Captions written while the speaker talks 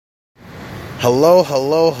Hello,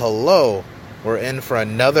 hello, hello. We're in for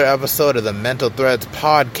another episode of the Mental Threads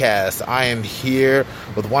podcast. I am here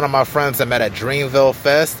with one of my friends I met at Dreamville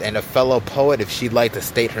Fest and a fellow poet. If she'd like to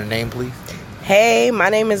state her name, please. Hey, my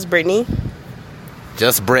name is Brittney.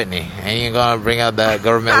 Just Brittney. Ain't gonna bring out that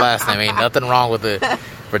government last name. Ain't nothing wrong with it.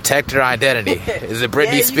 Protect your identity. Is it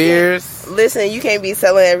Brittney Spears? Listen, you can't be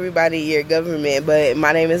telling everybody your government, but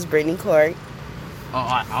my name is Brittney Clark.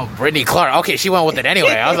 Oh, Brittney Clark. Okay, she went with it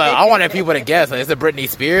anyway. I was like, I wanted people to guess. Like, is it Brittney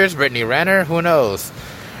Spears? Brittany Renner? Who knows?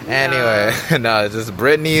 Anyway, no, it's just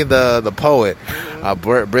Brittney the poet.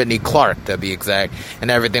 Brittney Clark, to be exact, and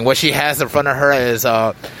everything. What she has in front of her is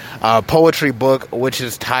a poetry book, which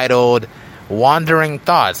is titled Wandering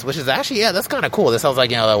Thoughts, which is actually, that's kind of cool. This sounds like,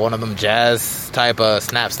 like one of them jazz type of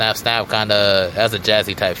snap, kind of, has a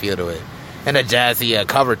jazzy type feel to it. And a jazzy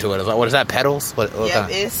cover to it. It's like, what is that, petals? What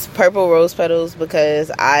It's purple rose petals because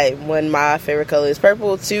one of my favorite color is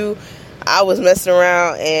purple too. I was messing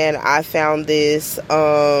around and I found this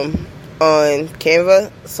on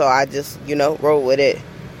Canva, so I just, wrote with it.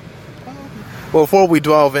 Well, before we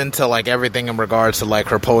delve into everything in regards to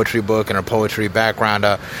her poetry book and her poetry background,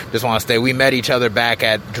 just want to say we met each other back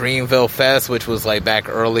at Dreamville Fest, which was back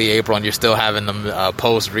early April, and you're still having them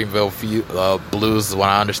post Dreamville blues, is what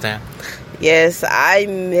I understand. Yes, I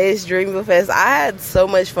miss Dreamville Fest. I had so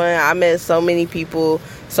much fun. I met so many people,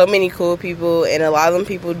 so many cool people, and a lot of them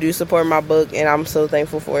people do support my book, and I'm so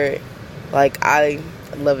thankful for it. I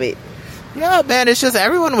love it. Yeah, man, it's just,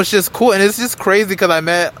 everyone was just cool, and it's just crazy because I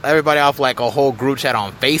met everybody off, a whole group chat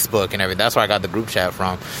on Facebook and everything. That's where I got the group chat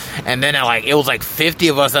from. And then, it was 50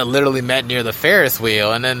 of us that literally met near the Ferris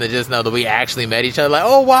wheel, and then they just know that we actually met each other,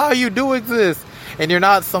 oh, wow, you do exist. And you're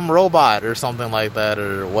not some robot or something like that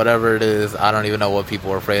or whatever it is. I don't even know what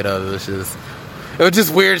people are afraid of. It was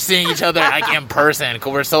just weird seeing each other in person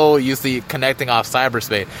because we're so used to connecting off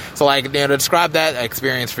cyberspace. So describe that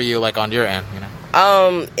experience for you on your end.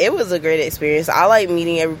 It was a great experience. I like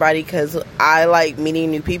meeting everybody because I like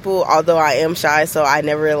meeting new people. Although I am shy, so I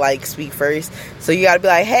never speak first. So you got to be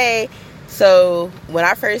like, hey. So when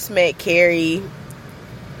I first met Carrie,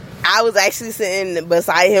 I was actually sitting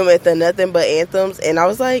beside him at the Nothing But Anthems, and I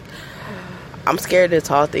was like, I'm scared to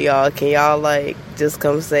talk to y'all. Can y'all just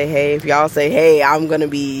come say hey? If y'all say hey, I'm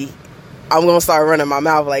gonna start running my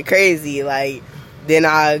mouth like crazy. Then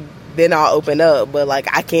I'll open up. But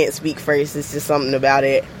I can't speak first. It's just something about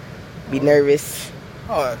it. Be nervous.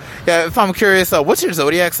 Oh yeah. If I'm curious, what's your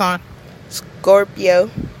zodiac sign?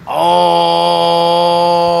 Scorpio.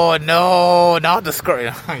 Oh no, not the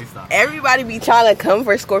Scorpio. Everybody be trying to come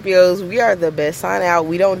for Scorpios. We are the best sign out.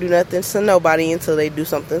 We don't do nothing to nobody until they do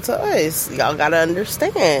something to us. Y'all gotta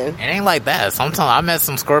understand. It ain't like that. Sometimes I met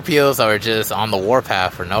some Scorpios that are just on the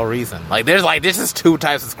warpath for no reason. There's just two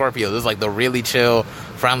types of Scorpios. There's the really chill,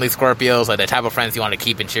 friendly Scorpios, the type of friends you want to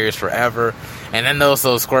keep and cherish forever. And then those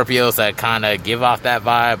Scorpios that kind of give off that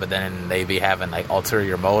vibe, but then they be having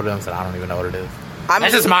ulterior motives, and I don't even know what it is.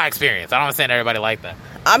 That's just my experience. I don't understand everybody like that.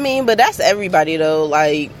 But that's everybody though.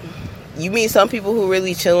 You meet some people who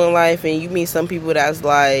really chill in life, and you meet some people that's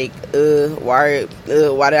why did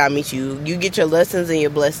I meet you? You get your lessons and your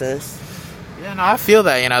blessings. Yeah, no, I feel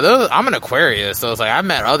that. I'm an Aquarius, so it's I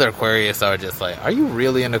met other Aquarius that are just are you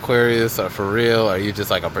really an Aquarius or for real? Or are you just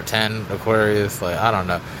a pretend Aquarius? I don't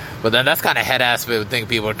know. But then that's kind of head ass. I think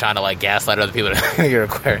people are trying to gaslight other people that you're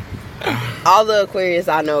Aquarius. All the Aquarius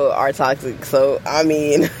I know are toxic, so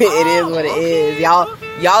it is what it is. Y'all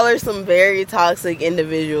are some very toxic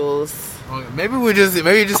individuals. Maybe you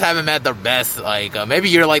just haven't met the best. Maybe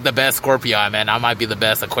you're the best Scorpio I met. I might be the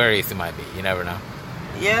best Aquarius you might be. You never know.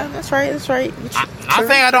 Yeah, that's right. I'm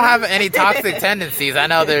saying I don't have any toxic tendencies. I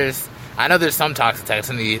know there's some toxic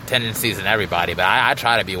tendencies in everybody, but I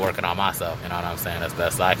try to be working on myself. You know what I'm saying? As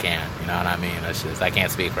best I can. You know what I mean? It's just I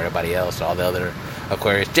can't speak for everybody else or all the other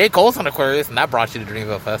Aquarius. J. Cole's an Aquarius, and that brought you to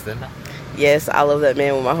Dreamville Fest, didn't it? Yes, I love that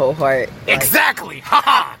man with my whole heart. Exactly!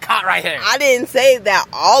 Haha! Caught right here. I didn't say that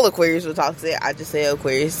all Aquarius were toxic. I just said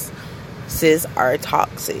Aquarius are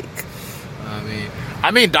toxic.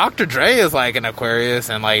 I mean, Dr. Dre is an Aquarius,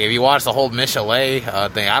 and if you watch the whole Michelet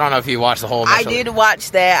thing, I don't know if you watched the whole Michelet. I did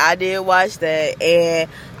watch that, and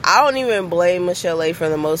I don't even blame Michelet for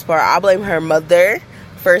the most part. I blame her mother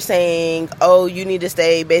for saying, oh, you need to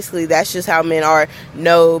stay. Basically, that's just how men are.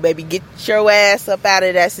 No, baby, get your ass up out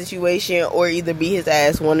of that situation, or either be his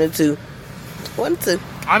ass, one or two.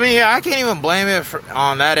 I can't even blame it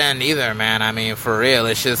on that end either, man. For real,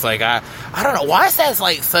 it's just I don't know why is that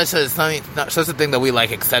such a thing that we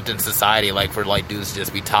accept in society, for dudes to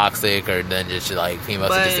just be toxic or then just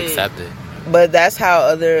females to just accept it. But that's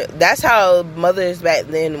how mothers back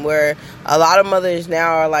then were. A lot of mothers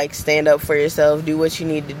now are like, stand up for yourself, do what you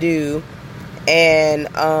need to do, and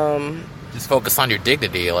just focus on your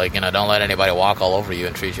dignity. Like, you know, don't let anybody walk all over you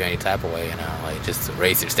and treat you any type of way. You know, like, just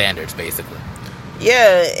raise your standards, basically.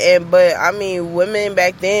 Yeah, but I mean, women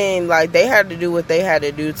back then, like, they had to do what they had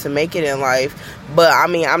to do to make it in life. But I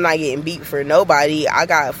mean, I'm not getting beat for nobody. I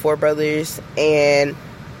got 4 brothers, and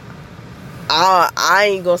I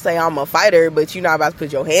ain't gonna say I'm a fighter, but you're not about to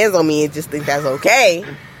put your hands on me and just think that's okay.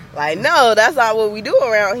 Like, no, that's not what we do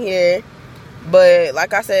around here. But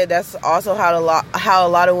like I said, that's also how a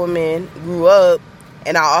lot of women grew up.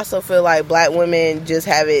 And I also feel like black women just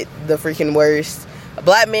have it the freaking worst.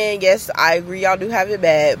 Black men, yes, I agree, y'all do have it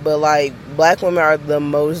bad, but like, black women are the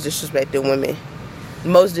most disrespected women.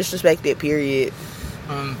 Most disrespected, period.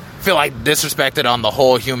 Feel like disrespected on the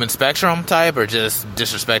whole human spectrum type, or just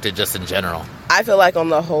disrespected just in general? I feel like on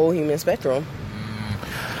the whole human spectrum.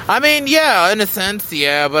 I mean, yeah, in a sense,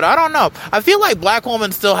 yeah, but I don't know. I feel like black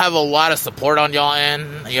women still have a lot of support on y'all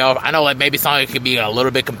end. You know, I know, like, maybe some of it could be a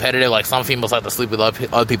little bit competitive. Like, some females like to sleep with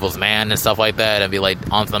other people's man and stuff like that and be,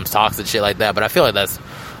 like, on some toxic shit like that. But I feel like that's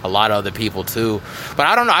a lot of other people, too. But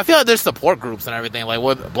I don't know. I feel like there's support groups and everything. Like,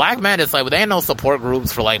 with black men, it's like, there ain't no support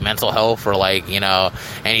groups for, like, mental health or, like, you know,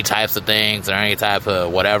 any types of things or any type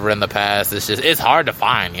of whatever in the past. It's just, it's hard to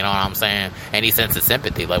find, you know what I'm saying? Any sense of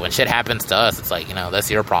sympathy. Like, when shit happens to us, it's like, you know, that's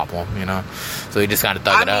your problem, you know? So we just kind of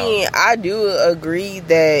thug it out. I mean, I do agree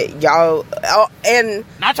that y'all, and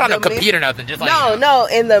not trying to compete or nothing, just like, no,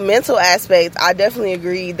 in the mental aspect, I definitely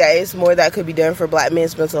agree that it's more that could be done for black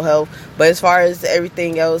men's mental health. But as far as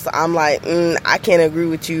everything else, I'm like, I can't agree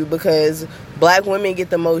with you, because black women get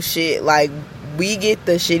the most shit. Like, we get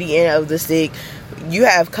the shitty end of the stick. You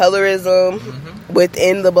have colorism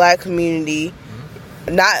within the black community.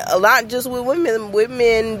 Not just with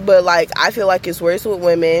women, but like, I feel like it's worse with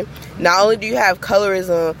women. Not only do you have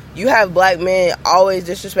colorism, you have black men always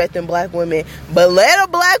disrespecting black women. But let a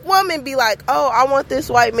black woman be like, oh, I want this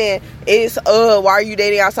white man. It's why are you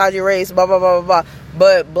dating outside your race? Blah blah blah blah blah.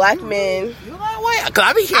 But black men, because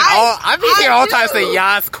I be hearing all types of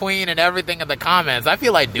Yas Queen and everything in the comments. I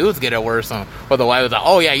feel like dudes get it worse or the wife was like,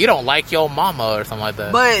 oh yeah, you don't like your mama or something like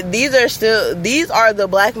that. But these are the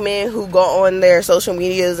black men who go on their social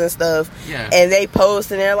medias and stuff, and they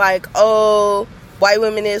post and they're like, oh, white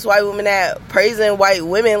women this, white women that, praising white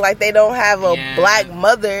women like they don't have a black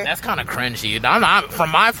mother. That's kind of cringy. I'm not,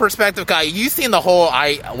 from my perspective, cause you seen the whole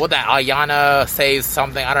Ayana says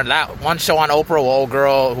something, I don't know, that one show on Oprah, a old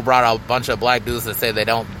girl who brought a bunch of black dudes that say they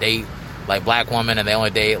don't date like black women and they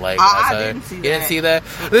only date like I didn't see that. You didn't see that?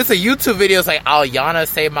 There's a YouTube video, it's like Ayana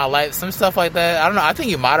saved my life, some stuff like that. I don't know, I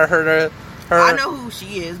think you might have heard her. I know who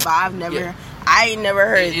she is, but I ain't never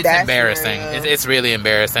heard it's that. It's embarrassing. It's really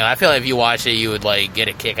embarrassing. I feel like if you watch it, you would like get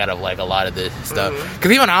a kick out of like a lot of this stuff.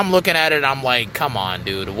 Because even I'm looking at it, I'm like, come on,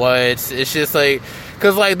 dude, what? It's just like,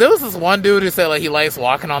 because like there was this one dude who said like he likes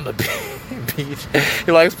walking on the beach.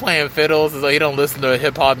 He likes playing fiddles. It's like he don't listen to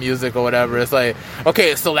hip hop music or whatever. It's like,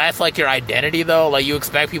 okay, so that's like your identity though. Like you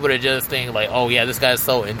expect people to just think like, oh yeah, this guy's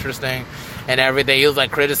so interesting and everything. He was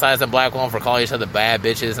like criticizing black women for calling each other bad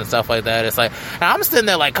bitches and stuff like that. It's like, and I'm sitting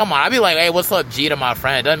there like, come on. I'd be like, hey, what's up, G, to my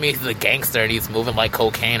friend? It doesn't mean he's a gangster and he's moving like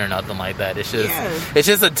cocaine or nothing like that. It's just it's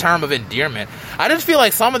just a term of endearment. I just feel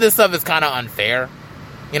like some of this stuff is kind of unfair.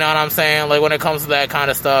 You know what I'm saying? Like when it comes to that kind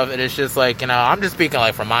of stuff, and it's just like, you know, I'm just speaking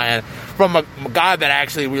like from my end, from a guy that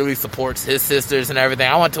actually really supports his sisters and everything.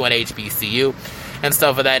 I went to an HBCU and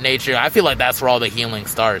stuff of that nature. I feel like that's where all the healing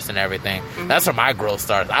starts and everything. That's where my growth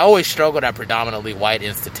starts. I always struggled at predominantly white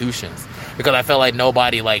institutions because I felt like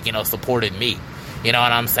nobody, like, you know, supported me. You know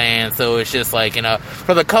what I'm saying? So it's just like, you know,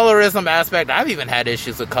 for the colorism aspect, I've even had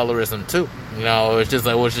issues with colorism too. You know, it's just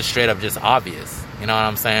like, it was just straight up just obvious. You know what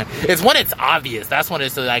I'm saying? It's when it's obvious. That's when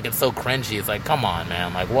it's like, it's so cringy. It's like, come on,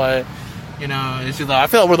 man. Like, what? You know, it's just like, I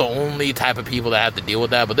feel like we're the only type of people that have to deal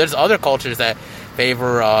with that. But there's other cultures that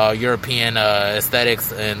favor European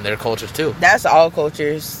aesthetics in their cultures too. That's all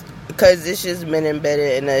cultures, because it's just been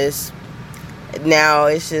embedded in us. Now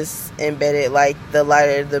it's just embedded like the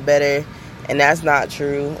lighter the better, and that's not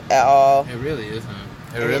true at all. It really isn't.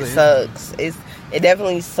 It sucks. It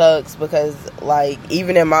definitely sucks, because like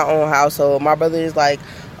even in my own household, my brother is like,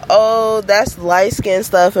 oh, that's light skin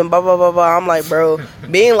stuff and blah blah blah blah. I'm like, bro,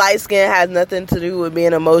 being light skinned has nothing to do with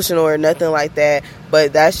being emotional or nothing like that.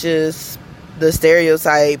 But that's just the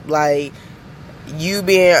stereotype. Like, you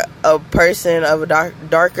being a person of a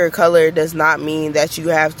darker color does not mean that you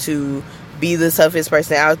have to be the toughest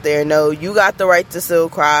person out there. No, you got the right to still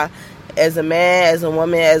cry as a man, as a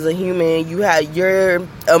woman, as a human, you're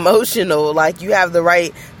emotional. Like, you have the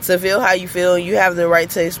right to feel how you feel, and you have the right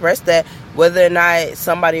to express that, whether or not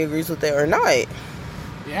somebody agrees with it or not.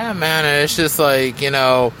 Yeah, man, and it's just like,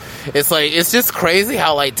 it's just crazy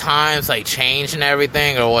how, like, times, like, change and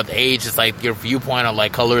everything, or with age, it's like your viewpoint of,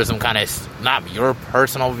 like, colorism kind of, not your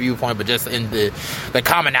personal viewpoint, but just in the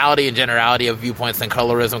commonality and generality of viewpoints and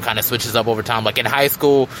colorism kind of switches up over time. Like, in high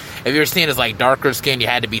school, if you're seen as, like, darker skin, you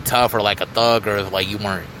had to be tough or, like, a thug, or, like, you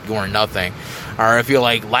weren't nothing. Or if you're,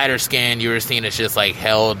 like, lighter skin, you were seen as just, like,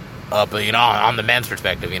 held up, on the men's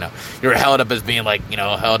perspective, you're held up as being, like,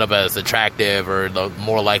 held up as attractive or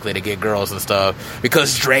more likely to get girls and stuff,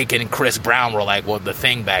 because Drake and Chris Brown were, like, the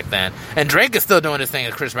thing back then. And Drake is still doing his thing,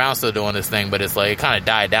 and Chris Brown's still doing his thing, but it's like, it kind of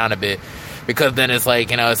died down a bit, because then it's like,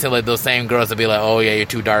 it seems like those same girls would be like, oh yeah, you're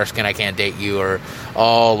too dark skinned, I can't date you, or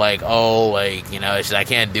it's just, I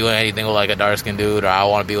can't do anything with, like, a dark skinned dude, or I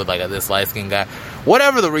want to be with, like, this light skinned guy.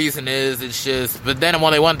 Whatever the reason is, it's just, but then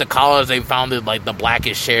when they went to college, they found it, like, the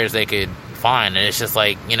blackest shares they could find, and it's just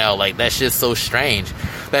like, like, that's just so strange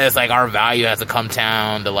that it's like our value has to come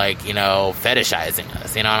down to, like, fetishizing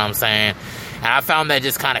us, you know what I'm saying? And I found that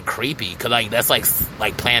just kind of creepy, because, like, that's like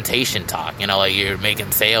plantation talk, like, you're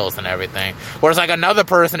making sales and everything. Whereas, like, another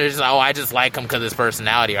person is just, oh, I just like him because of his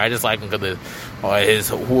personality, or I just like him because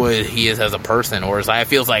of who he is as a person. Whereas I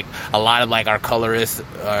feels like a lot of, like, our colorist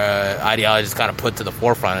ideologies kind of put to the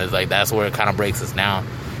forefront is, like, that's where it kind of breaks us down.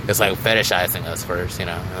 It's like fetishizing us first, and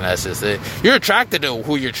that's just it. You're attracted to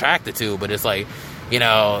who you're attracted to, but it's like, you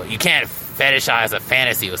can't fetishize a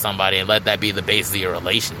fantasy with somebody and let that be the basis of your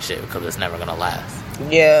relationship, because it's never gonna last.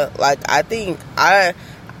 Yeah, like, I think I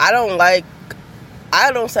don't like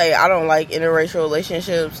interracial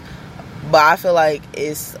relationships, but I feel like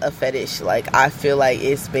it's a fetish. Like, I feel like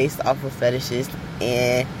it's based off of fetishes,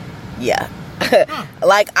 and yeah.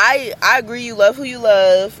 Like, I agree, you love who you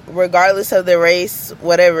love regardless of their race,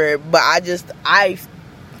 whatever, but I just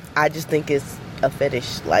think it's a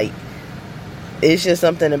fetish. Like, it's just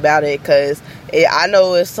something about it, because I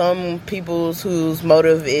know it's some people whose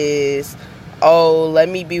motive is, oh, let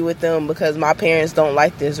me be with them because my parents don't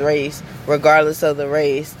like this race, regardless of the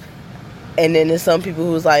race. And then there's some people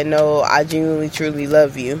who's like, no, I genuinely, truly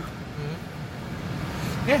love you.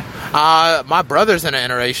 Yeah. My brother's in an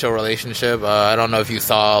interracial relationship. I don't know if you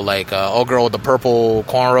saw, like, old girl with the purple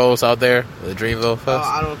cornrows out there, the Dreamville Fest. Oh,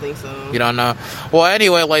 I don't think so. You don't know? Well,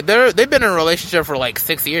 anyway, like, they've been in a relationship for, like,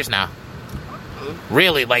 6 years now.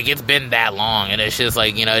 Really, like, it's been that long, and it's just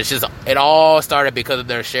like, it all started because of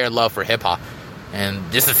their shared love for hip hop,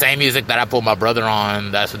 and just the same music that I put my brother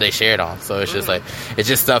on, that's what they shared on. So it's just like, it's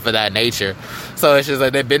just stuff of that nature. So it's just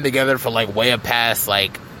like, they've been together for, like, way past,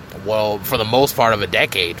 like, well, for the most part of a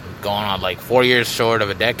decade, going on, like, 4 years short of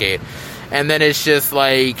a decade. And then it's just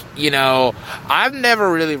like, I've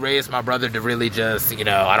never really raised my brother to really just,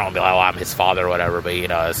 I don't be like, oh, I'm his father or whatever, but,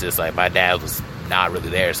 it's just like, my dad was not really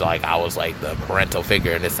there, so, like, I was, like, the parental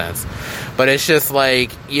figure in a sense. But it's just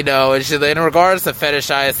like, it's just, in regards to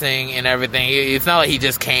fetishizing and everything, it's not like he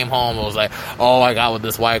just came home and was like, oh, I got with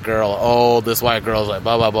this white girl, oh, this white girl's like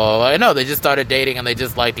blah blah blah, blah. No, they just started dating and they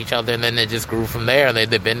just liked each other, and then it just grew from there, and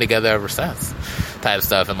they've been together ever since, type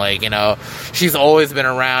stuff. And, like, she's always been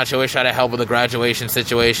around. She always tried to help with the graduation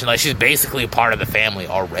situation. Like, she's basically part of the family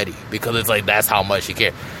already, because it's like, that's how much she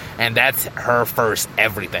cares, and that's her first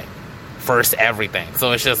everything.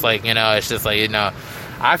 So it's just like,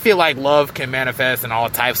 I feel like love can manifest in all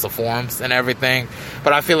types of forms and everything,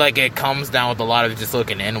 but I feel like it comes down with a lot of just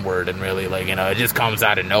looking inward, and really, like, it just comes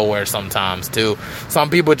out of nowhere sometimes too.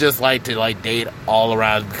 Some people just like to, like, date all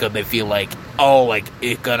around because they feel like, oh, like,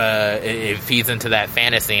 it feeds into that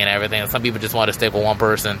fantasy and everything. And some people just want to stick with one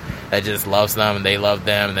person that just loves them, and they love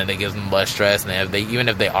them, and then they give them less stress, and even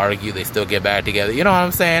if they argue, they still get back together. You know what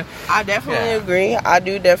I'm saying? I definitely agree. I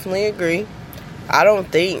do definitely agree. I don't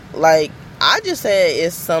think, like, I just said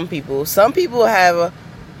it's some people. Some people have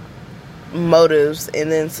motives,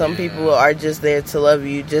 and then some people are just there to love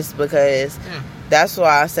you just because. Yeah. That's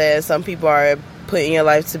why I said some people are put in your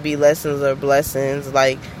life to be lessons or blessings.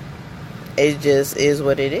 Like, it just is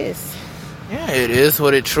what it is. Yeah, it is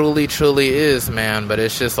what it truly, truly is, man. But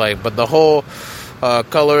it's just like, but the whole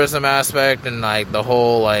colorism aspect, and, like, the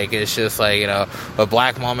whole, like, it's just like, a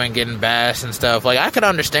black woman getting bashed and stuff, like, I could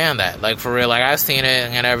understand that, like, for real. Like, I've seen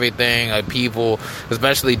it and everything, like, people,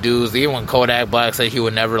 especially dudes, even when Kodak Black said he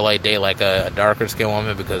would never, like, date, like, a darker skinned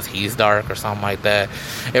woman because he's dark or something like that,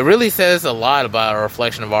 it really says a lot about a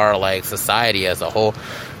reflection of our, like, society as a whole,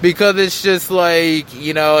 because it's just like,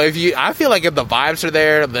 I feel like if the vibes are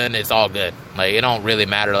there, then it's all good. Like, it don't really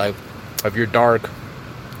matter, like, if you're dark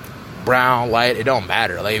brown, light, it don't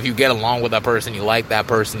matter. Like, if you get along with that person, you like that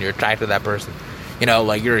person, you're attracted to that person, you know,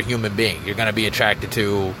 like, you're a human being. You're going to be attracted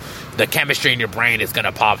to the chemistry in your brain is going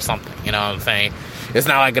to pop something, you know what I'm saying? It's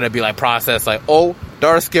not like going to be like processed like, oh,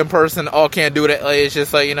 dark skinned person, oh, can't do that. Like, it's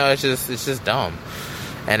just like, you know, it's just dumb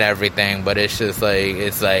and everything. But it's just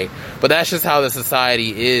like, but that's just how the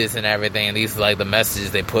society is and everything. And these are like the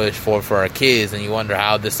messages they push for our kids. And you wonder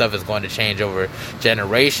how this stuff is going to change over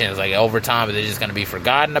generations. Like, over time, is it just going to be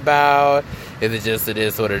forgotten about? Is it just, it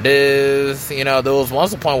is what it is? You know, there was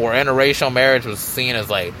once a point where interracial marriage was seen as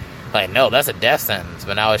like, no, that's a death sentence.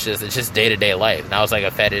 But now it's just day-to-day life. Now it's like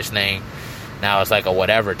a fetish thing. Now it's like a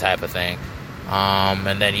whatever type of thing.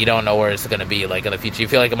 And then you don't know where it's going to be like in the future. You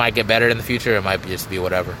feel like it might get better in the future. It might just be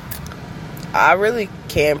whatever. I really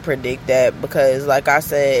can't predict that because, like I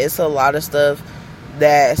said, it's a lot of stuff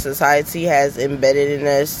that society has embedded in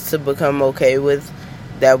us to become okay with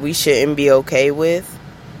that we shouldn't be okay with.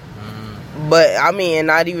 But, I mean,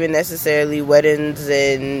 not even necessarily weddings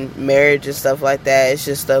and marriage and stuff like that. It's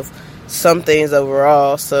just some things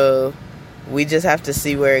overall. So we just have to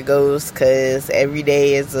see where it goes because every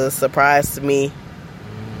day is a surprise to me.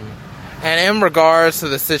 And in regards to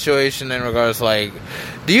the situation, in regards to, like,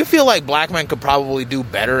 do you feel like black men could probably do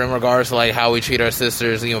better in regards to, like, how we treat our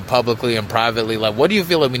sisters, you know, publicly and privately? Like, what do you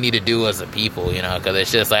feel like we need to do as a people, you know? Because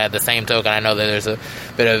it's just, like, at the same token, I know that there's a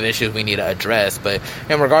bit of issues we need to address. But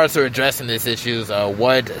in regards to addressing these issues,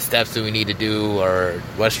 what steps do we need to do, or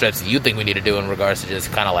what steps do you think we need to do in regards to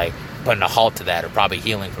just kind of, like, putting a halt to that, or probably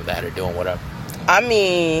healing from that, or doing whatever? I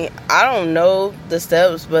mean, I don't know the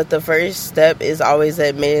steps, but the first step is always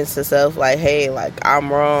admitting to self, like, hey, like,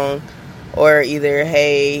 I'm wrong, or either,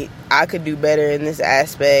 hey, I could do better in this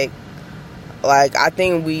aspect. Like, I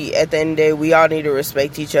think at the end of the day, we all need to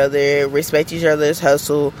respect each other, respect each other's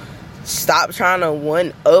hustle, stop trying to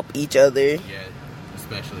one-up each other. Yeah,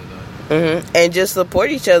 especially though. Mm-hmm. And just support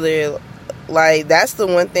each other. Like, that's the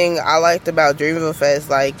one thing I liked about Dreamville Fest.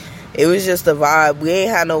 Like, it was just a vibe. We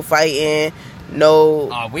ain't had no fighting.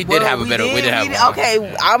 No, we did have a bit of.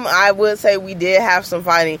 Okay, I would say we did have some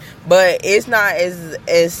fighting, but it's not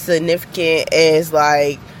as significant as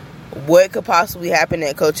like what could possibly happen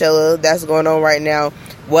at Coachella that's going on right now.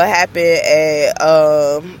 What happened at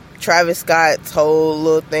Travis Scott's whole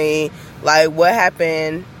little thing? Like what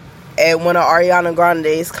happened at one of Ariana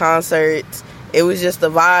Grande's concerts? It was just a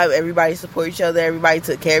vibe. Everybody support each other. Everybody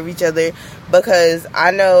took care of each other. Because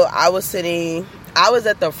I know I was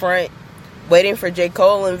at the front waiting for J.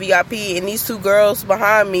 Cole and VIP, and these two girls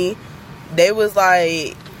behind me, they was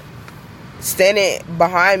like standing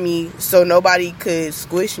behind me so nobody could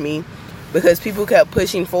squish me because people kept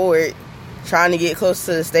pushing forward trying to get close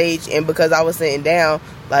to the stage, and because I was sitting down,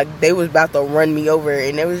 like they was about to run me over,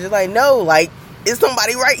 and they was just like, no, like it's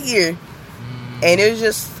somebody right here. And it was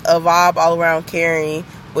just a vibe all around caring,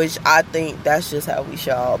 which I think that's just how we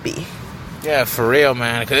should all be. Yeah, for real,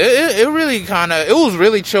 man. Cause it really it was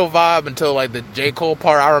really chill vibe until like the J. Cole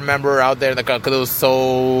part. I remember out there, because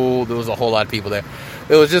there was a whole lot of people there.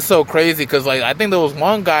 It was just so crazy because like I think there was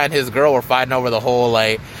one guy and his girl were fighting over the whole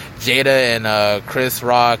like Jada and Chris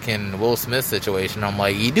Rock and Will Smith situation. I'm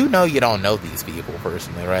like, you do know you don't know these people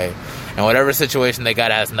personally, right? And whatever situation they got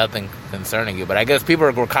has nothing concerning you. But I guess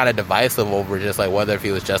people were kind of divisive over just like whether if he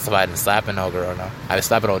was justified in slapping no girl or not. I was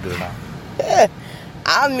slapping old dude or not. Yeah.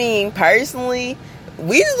 I mean, personally,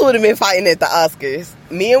 we just would have been fighting at the Oscars.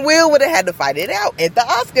 Me and Will would have had to fight it out at the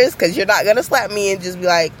Oscars because you're not going to slap me and just be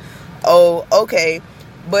like, oh, okay.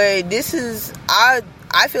 But this is, I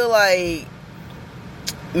feel like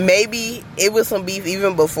maybe it was some beef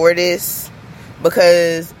even before this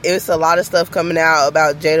because it was a lot of stuff coming out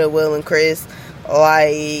about Jada, Will, and Chris.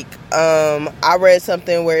 Like, I read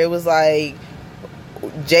something where it was like,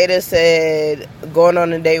 Jada said going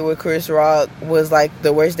on a date with Chris Rock was like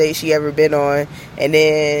the worst date she ever been on, and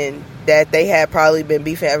then that they had probably been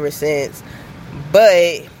beefing ever since.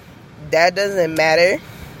 But that doesn't matter.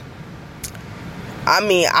 I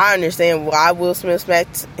mean, I understand why Will Smith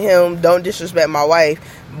smacked him. Don't disrespect my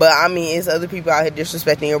wife. But I mean, it's other people out here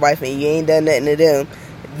disrespecting your wife and you ain't done nothing to them.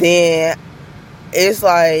 Then it's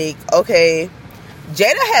like, okay,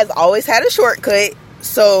 Jada has always had a shortcut,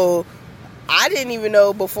 so I didn't even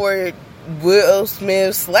know before Will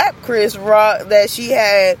Smith slapped Chris Rock that she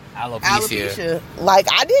had alopecia. Like,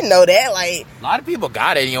 I didn't know that. Like, a lot of people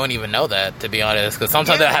got it and you don't even know that, to be honest, because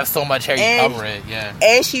sometimes they have so much hair you cover it. Yeah.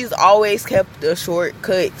 And she's always kept a short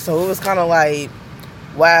cut, so it was kind of like,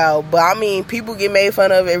 wow. But I mean, people get made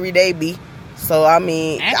fun of every day, B. So I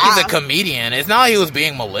mean, and he's a comedian. It's not like he was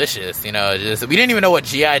being malicious, you know. Just we didn't even know what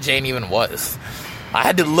G.I. Jane even was. I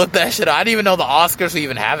had to look that shit up. I didn't even know the Oscars were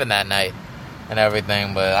even having that night. and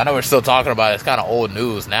everything. But I know we're still talking about it. It's kind of old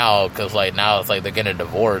news now because like now it's like they're getting a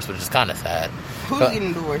divorce, which is kind of sad. Who's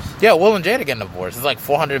getting divorced? Yeah, Will and Jada getting divorced. It's like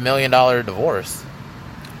 $400 million divorce.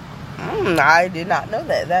 I did not know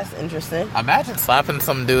that. That's interesting. Imagine slapping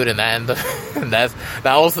some dude and that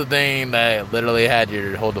was the thing that literally had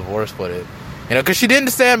your whole divorce with it. You know, because she didn't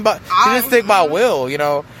stick by Will. You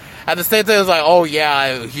know, at the same time, it was like, oh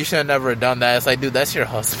yeah, you should have never done that. It's like, dude, that's your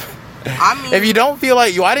husband. I mean, if you don't feel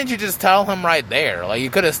like why didn't you just tell him right there? Like, you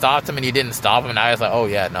could have stopped him and you didn't stop him. And I was like, oh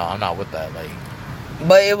yeah, no, I'm not with that. Like,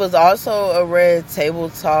 but it was also a red table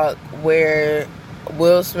talk where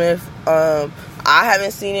Will Smith. I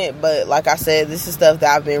haven't seen it, but like I said, this is stuff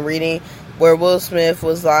that I've been reading. Where Will Smith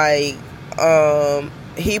was like,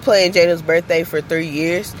 he planned Jada's birthday for 3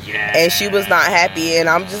 years, and she was not happy. And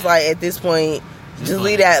I'm just like, at this point, just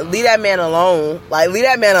leave that man alone. Like, leave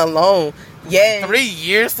that man alone. Yeah, 3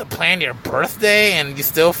 years to plan your birthday, and you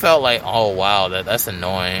still felt like, oh wow, that's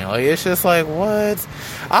annoying. Like, it's just like, what?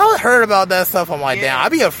 I heard about that stuff. I'm like, damn,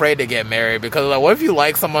 I'd be afraid to get married because like, what if you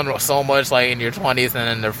like someone so much, like in your 20s and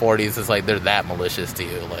in their 40s, it's like they're that malicious to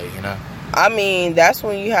you, like, you know? I mean, that's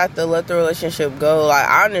when you have to let the relationship go. Like,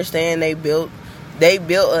 I understand they built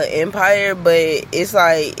an empire, but it's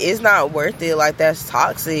like, it's not worth it. Like, that's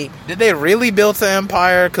toxic. Did they really build an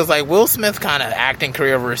empire? Because like Will Smith's kind of acting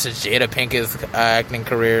career versus Jada Pinkett's acting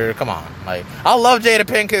career. Come on, like, I love Jada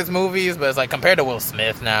Pinkett's movies, but it's like compared to Will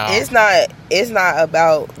Smith now, it's not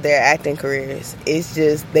about their acting careers. It's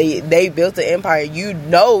just they built an empire. You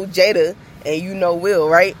know Jada and you know Will,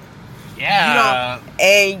 right? Yeah. You know,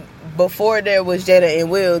 and before there was Jada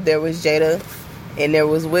and Will, there was Jada and there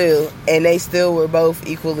was Will, and they still were both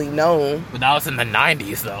equally known. But that was in the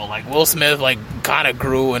 90s, though. Like, Will Smith, like, kind of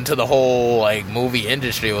grew into the whole, like, movie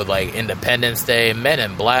industry with, like, Independence Day, Men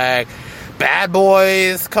in Black, Bad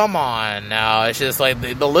Boys. Come on now. It's just, like,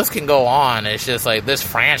 the list can go on. It's just, like, this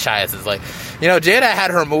franchise is, like, you know, Jada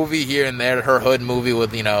had her movie here and there, her hood movie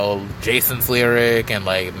with, you know, Jason's Lyric and,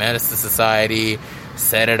 like, Menace to Society,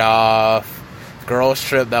 Set It Off. Girls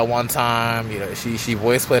Trip that one time, you know, she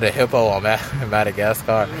voice played a hippo on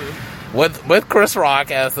Madagascar with Chris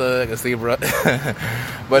Rock as a zebra.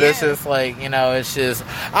 But it's just like, you know, it's just,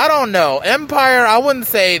 I don't know. Empire, I wouldn't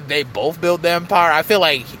say they both built the empire. I feel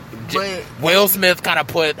like Will Smith kind of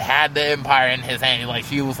had the empire in his hand. Like,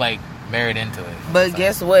 he was like married into it. But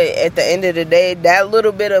guess what? At the end of the day, that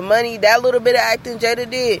little bit of money, that little bit of acting Jada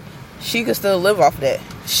did, she could still live off that.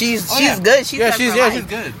 She's good. She's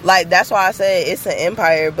good. Like, that's why I said it's an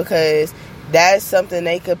empire, because that's something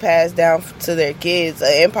they could pass down to their kids.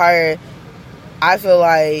 An empire, I feel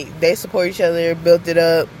like they support each other, built it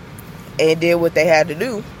up, and did what they had to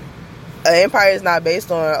do. An empire is not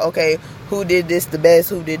based on, okay, who did this the best,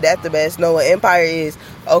 who did that the best. No, an empire is,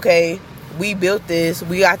 okay, we built this,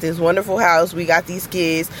 we got this wonderful house, we got these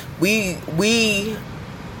kids, we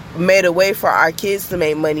made a way for our kids to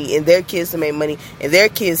make money, and their kids to make money, and their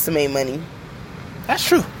kids to make money. That's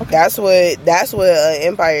true. Okay. That's what an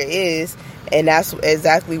empire is, and that's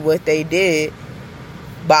exactly what they did.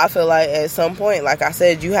 But I feel like at some point, like I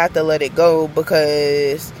said, you have to let it go,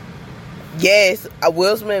 because yes,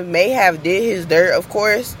 Will Smith may have did his dirt, of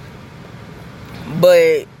course,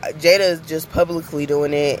 but Jada's just publicly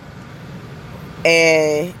doing it,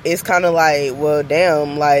 and it's kind of like, well,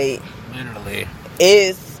 damn, like, literally,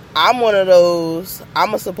 I'm one of those, I'm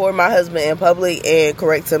going to support my husband in public and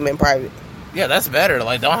correct him in private. Yeah, that's better.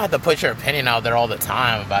 Like, don't have to put your opinion out there all the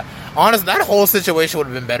time. But honestly, that whole situation would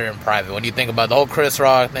have been better in private. When you think about the whole Chris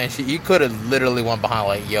Rock thing, he could have literally went behind,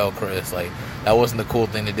 like, yo, Chris, like, that wasn't the cool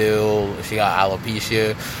thing to do. She got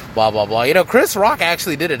alopecia, blah, blah, blah. You know, Chris Rock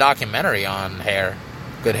actually did a documentary on hair,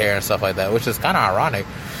 good hair and stuff like that, which is kind of ironic.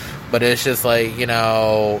 But it's just like, you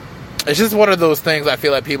know, it's just one of those things I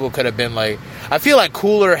feel like people could have been like, I feel like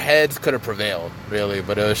cooler heads could have preveiled, really,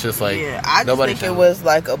 but it was just like, I just think it was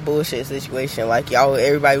like a bullshit situation. Like, y'all,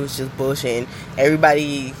 everybody was just bullshitting.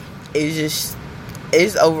 Everybody is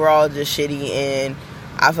overall just shitty, and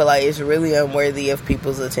I feel like it's really unworthy of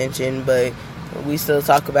people's attention, but we still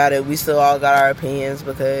talk about it. We still all got our opinions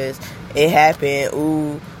because it happened.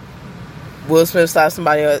 Ooh, Will Smith slapped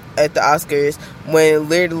somebody at the Oscars when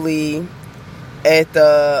literally at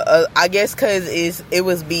the I guess because it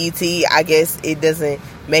was BET, I guess it doesn't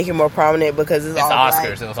make it more prominent because it's all Oscars.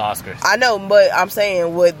 black. It was Oscars. I know, but I'm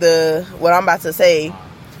saying what I'm about to say,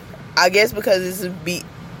 I guess because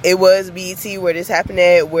it was BET where this happened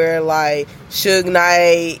at, where like Suge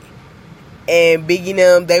Knight and Biggie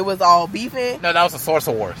them, they was all beefing. No, that was the Source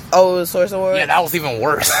Awards. Oh, it was Source Awards? Yeah, that was even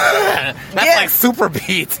worse. That's like super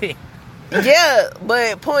BET. Yeah,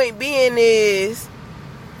 but point being is,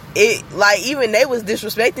 it, like, even they was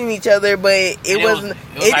disrespecting each other, but it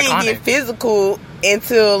didn't get physical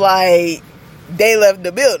until, like, they left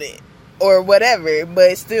the building or whatever.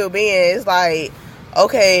 But still being, it's like,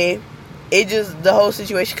 okay, the whole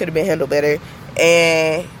situation could have been handled better.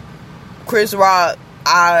 And Chris Rock,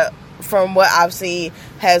 from what I've seen,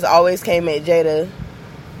 has always came at Jada,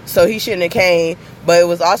 so he shouldn't have came. But it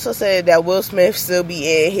was also said that Will Smith still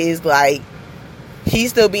be in his, like, he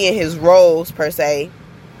still be in his roles, per se.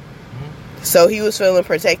 So he was feeling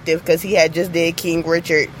protective because he had just did King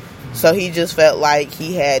Richard. So he just felt like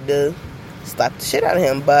he had to slap the shit out of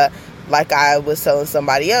him. But like I was telling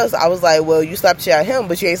somebody else, I was like, well, you slapped the shit out of him,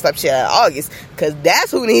 but you ain't slapped the shit out of August, because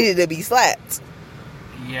that's who needed to be slapped.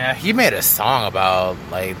 Yeah, he made a song about,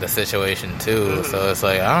 like, the situation, too. So it's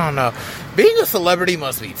like, I don't know. Being a celebrity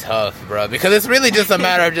must be tough, bro. Because it's really just a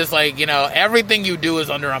matter of just, like, you know, everything you do is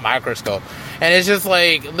under a microscope. And it's just,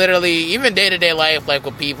 like, literally, even day-to-day life, like,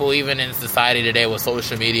 with people, even in society today with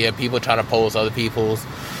social media, people try to post other people's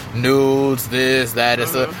nudes, this, that.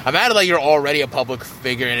 It's I'm mad at, like, you're already a public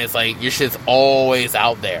figure, and it's like, your shit's always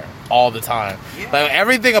out there all the time. Yeah. Like,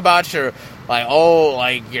 everything about your... like, oh,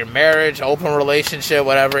 like, your marriage, open relationship,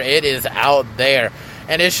 whatever, it is out there.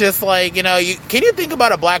 And it's just like, you know, can you think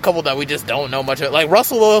about a black couple that we just don't know much of? Like,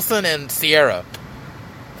 Russell Wilson and Sierra.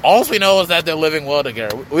 All we know is that they're living well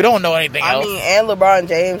together. We don't know anything else. I mean, and LeBron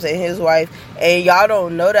James and his wife. And y'all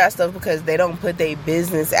don't know that stuff because they don't put their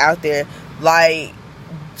business out there. Like,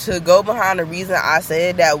 to go behind the reason I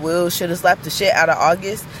said that Will should have slapped the shit out of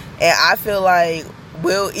August. And I feel like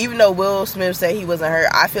Will, even though Will Smith said he wasn't hurt,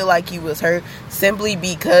 I feel like he was hurt simply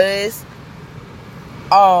because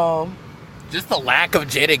just the lack of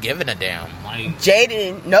Jada giving a damn. Like,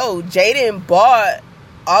 Jaden brought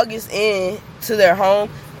August in to their home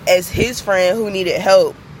as his friend who needed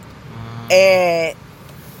help. And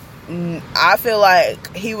I feel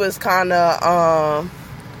like he was kind of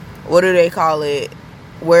what do they call it?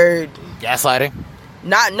 Gaslighting?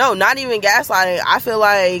 Not even gaslighting. I feel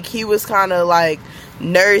like he was kind of like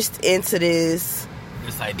nursed into this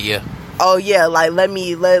idea. Oh yeah, like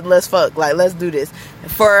let's fuck, like let's do this.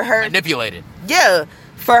 For her manipulated. Yeah,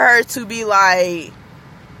 for her to be like,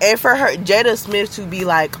 and for her Jada Smith to be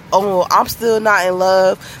like, oh, I'm still not in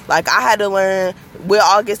love. Like, I had to learn with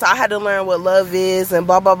August. I had to learn what love is and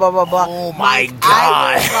blah blah blah blah blah. Oh my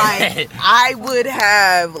god! I would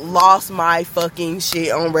have lost my fucking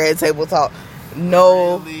shit on Red Table Talk.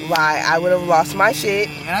 No lie, I would have lost my shit.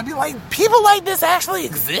 And I'd be like, people like this actually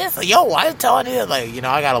exist? Like, yo, why telling you? Like, you know,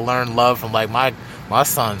 I gotta learn love from, like, my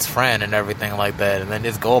son's friend and everything like that, and then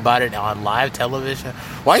just go about it on live television.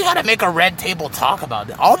 Why you gotta make a Red Table Talk about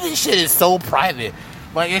it? All this shit is so private.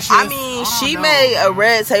 Like, it's just, I mean, she made a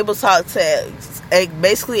Red Table Talk to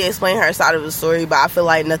basically explain her side of the story, but I feel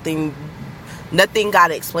like nothing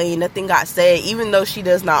got explained, nothing got said, even though she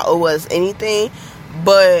does not owe us anything.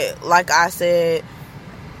 But like I said,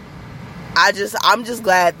 I'm just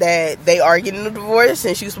glad that they are getting a divorce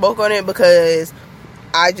and she spoke on it, because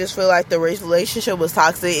I just feel like the relationship was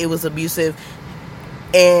toxic. It was abusive,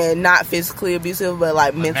 and not physically abusive, but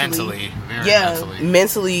like mentally.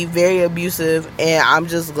 Mentally very abusive. And I'm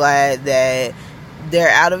just glad that they're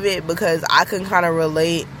out of it, because I can kind of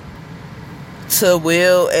relate to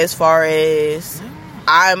Will as far as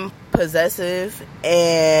I'm possessive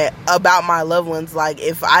and about my loved ones. Like,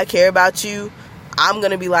 if I care about you, I'm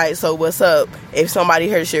gonna be like, so what's up if somebody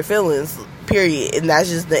hurts your feelings, period. And that's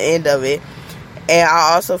just the end of it. And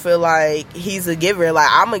I also feel like he's a giver. Like,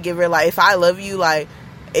 I'm a giver. Like, if I love you, like,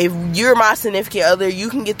 if you're my significant other, you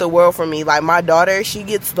can get the world from me. Like, my daughter, she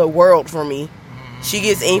gets the world from me. She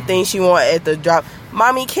gets anything she wants at the drop.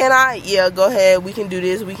 Mommy, can I? Yeah, go ahead. We can do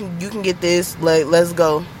this. You can get this. Like, let's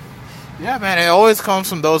go. Yeah, man, it always comes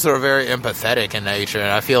from those who are very empathetic in nature.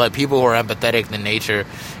 And I feel like people who are empathetic in nature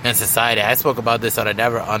and society, I spoke about this on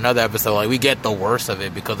another episode, like, we get the worst of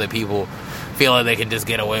it because of people feel like they can just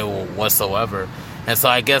get away with whatsoever. And so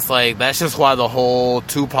I guess, like, that's just why the whole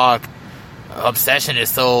Tupac obsession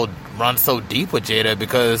runs so deep with Jada,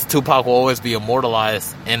 because Tupac will always be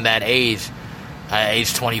immortalized in that age, at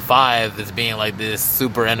age 25, as being like this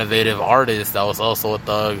super innovative artist that was also a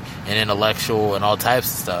thug and intellectual and all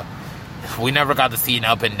types of stuff. We never got to see an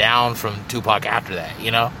up and down from Tupac after that,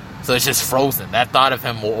 you know? So it's just frozen. That thought of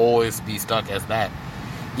him will always be stuck as that.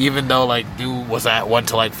 Even though, like, dude went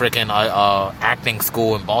to, like, freaking acting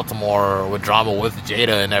school in Baltimore with drama with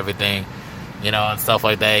Jada and everything, you know, and stuff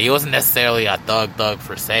like that. He wasn't necessarily a thug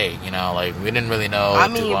per se, you know? Like, we didn't really know. I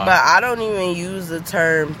mean, but I don't even use the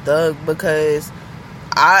term thug, because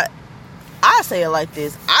I say it like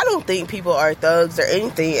this. I don't think people are thugs or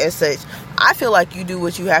anything as such. I feel like you do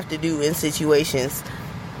what you have to do in situations.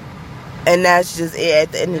 And that's just it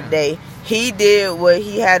at the end of the day. He did what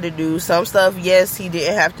he had to do. Some stuff, yes, he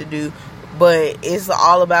didn't have to do. But it's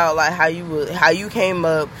all about like how you came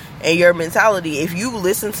up and your mentality. If you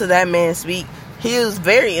listen to that man speak, he was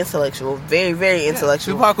very intellectual. Very, very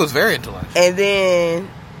intellectual. Tupac was very intellectual. And then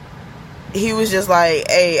he was just like,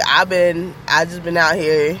 hey, I just been out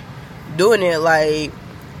here doing it. Like,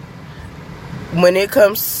 when it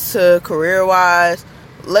comes to career-wise,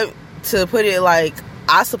 to put it like,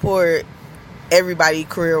 I support everybody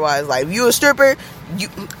career-wise. Like, if you a stripper, you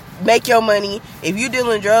make your money. If you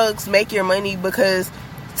dealing drugs, make your money, because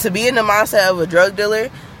to be in the mindset of a drug dealer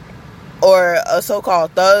or a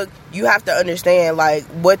so-called thug, you have to understand, like,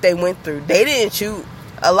 what they went through. They didn't choose.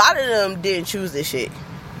 A lot of them didn't choose this shit,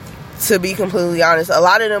 to be completely honest. A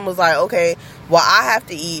lot of them was like, okay, well, I have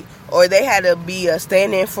to eat, or they had to be a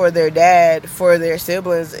stand-in for their dad, for their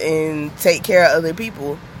siblings, and take care of other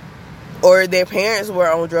people. Or their parents were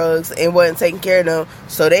on drugs and wasn't taking care of them,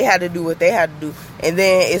 so they had to do what they had to do. And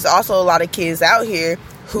then it's also a lot of kids out here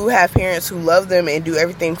who have parents who love them and do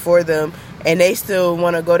everything for them, and they still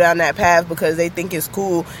want to go down that path because they think it's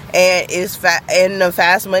cool, and and the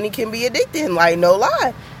fast money can be addicting, like, no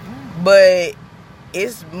lie. But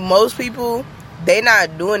it's most people, they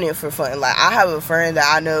not doing it for fun. Like, I have a friend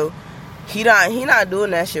that I know, he not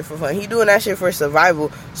doing that shit for fun. He doing that shit for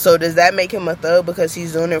survival. So does that make him a thug because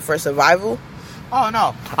he's doing it for survival? Oh,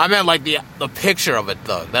 no. I meant like the picture of a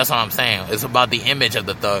thug. That's what I'm saying. It's about the image of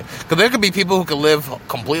the thug. Because there could be people who could live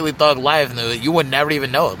completely thug life and you would never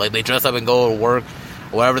even know it. Like, they dress up and go to work,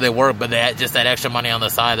 wherever they work, but they had just that extra money on the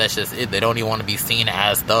side. That's just it. They don't even want to be seen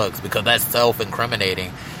as thugs because that's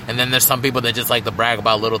self-incriminating. And then there's some people that just like to brag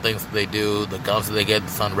about little things that they do, the guns that they get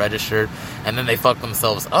that's unregistered, and then they fuck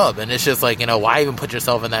themselves up. And it's just like, why even put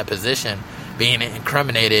yourself in that position, being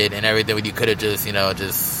incriminated and everything, when you could have just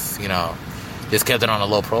kept it on a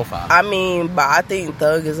low profile. I mean, but I think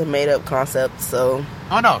thug is a made-up concept, so...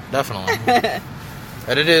 Oh, no, definitely.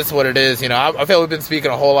 And it is what it is. I feel we've been speaking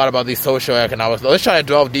a whole lot about these socioeconomics. Let's try to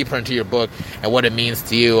delve deeper into your book and what it means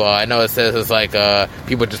to you. I know it says it's like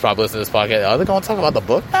people just probably listen to this podcast. Are they going to talk about the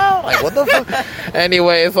book now? Like, what the fuck?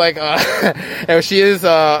 Anyway, it's like she is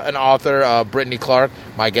an author, Brittney Clark,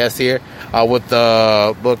 my guest here, with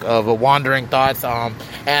the book of Wandering Thoughts.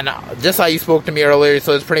 And just how you spoke to me earlier,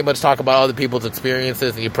 so it's pretty much talk about other people's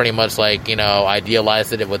experiences, and you pretty much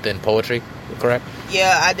idealized it within poetry, correct?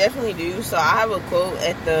 Yeah, I definitely do. So I have a quote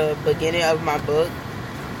at the beginning of my book,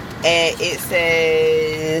 and it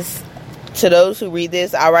says, to those who read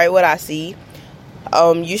this, I write what I see.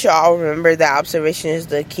 You should all remember that observation is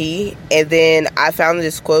the key. And then I found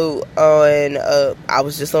this quote on, I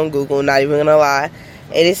was just on Google, not even gonna lie.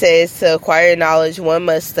 And it says, to acquire knowledge, one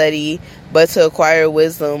must study, but to acquire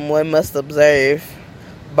wisdom, one must observe.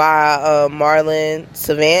 By Marlon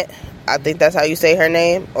Savant. I think that's how you say her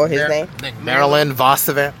name, or his name. Marilyn Vos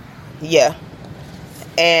Savant. Yeah.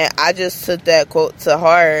 And I just took that quote to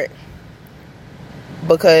heart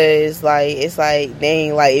because, like, it's like,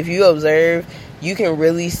 dang, like, if you observe, you can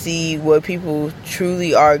really see what people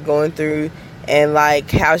truly are going through and,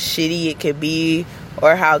 like, how shitty it could be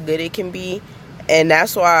or how good it can be. And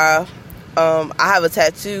that's why I have a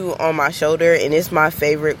tattoo on my shoulder, and it's my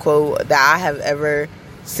favorite quote that I have ever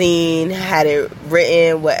seen, had it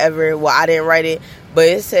written, whatever. Well, I didn't write it, but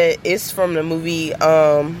it said, it's from the movie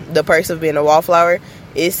The Perks of Being a Wallflower.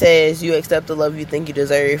 It says, you accept the love you think you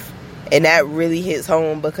deserve. And that really hits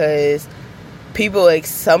home because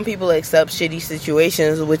some people accept shitty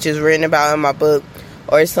situations, which is written about in my book,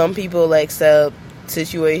 or some people accept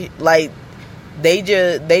situations like they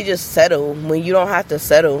just settle when you don't have to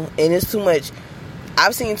settle. And it's too much.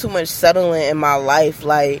 I've seen too much settling in my life.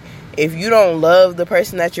 Like, if you don't love the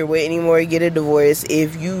person that you're with anymore, get a divorce.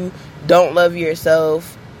 If you don't love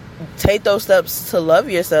yourself, take those steps to love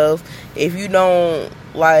yourself. If you don't,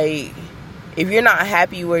 like, if you're not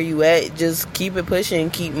happy where you at, just keep it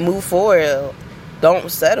pushing, move forward. Don't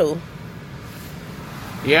settle.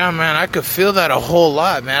 Yeah, man, I could feel that a whole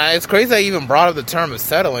lot, man. It's crazy I even brought up the term of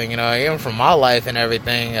settling, even from my life and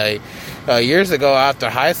everything. Years ago after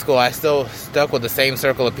high school, I still stuck with the same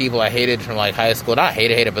circle of people I hated from, like, high school. Not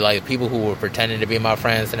hated, but, like, people who were pretending to be my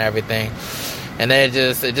friends and everything. And then it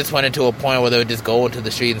just went into a point where they would just go into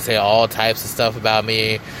the street and say all types of stuff about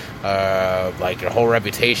me, like your whole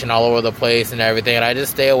reputation all over the place and everything. And I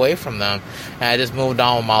just stay away from them. And I just moved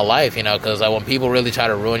on with my life, because like, when people really try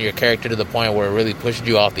to ruin your character to the point where it really pushes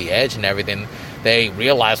you off the edge and everything, they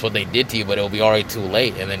realize what they did to you, but it'll be already too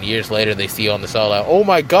late. And then years later, they see you on the cell like, oh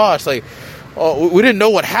my gosh, like, oh, we didn't know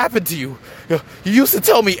what happened to you. You used to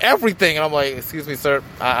tell me everything. And I'm like, excuse me, sir,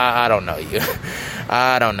 I don't know you.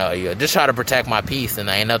 I don't know you. Just try to protect my peace, and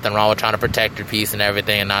there ain't nothing wrong with trying to protect your peace and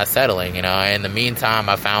everything and not settling, you know. In the meantime,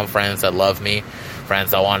 I found friends that love me,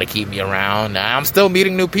 friends that want to keep me around. I'm still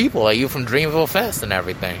meeting new people, like you from Dreamville Fest and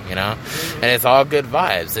everything, you know. And it's all good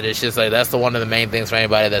vibes. And it's just like, that's one of the main things for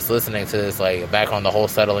anybody that's listening to this, like back on the whole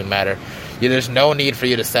settling matter. There's no need for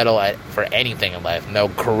you to settle for anything in life. No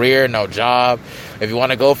career, no job. If you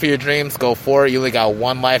want to go for your dreams, go for it. You only got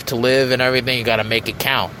one life to live and everything. You got to make it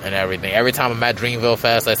count and everything. Every time I'm at Dreamville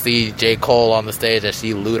Fest, I see J. Cole on the stage. I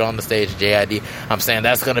see Lute on the stage, JID. I'm saying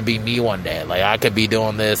that's going to be me one day. Like, I could be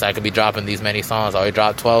doing this. I could be dropping these many songs. I already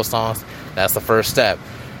dropped 12 songs. That's the first step.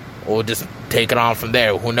 We'll just take it on from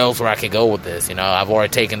there. Who knows where I can go with this? You know, I've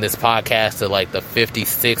already taken this podcast to like the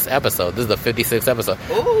 56th episode. This is the 56th episode.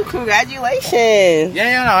 Ooh, congratulations.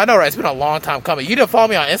 Yeah, no, I know, right? It's been a long time coming. You didn't follow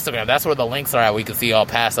me on Instagram. That's where the links are at. We can see all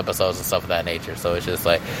past episodes and stuff of that nature. So it's just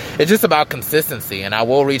like, it's just about consistency. And I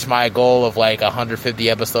will reach my goal of like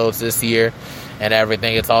 150 episodes this year and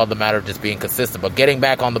everything. It's all the matter of just being consistent. But getting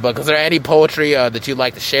back on the book, is there any poetry that you'd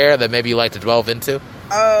like to share that maybe you'd like to delve into?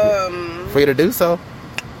 For you to do so.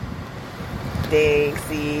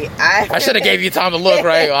 See, I should have gave you time to look,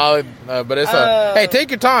 right? But it's hey, take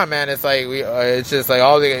your time, man. It's like it's just like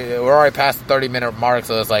we're already past the 30-minute mark,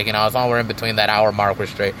 so it's like, you know, as long as we're in between that hour mark, we're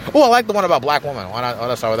straight. Oh, I like the one about black women. Why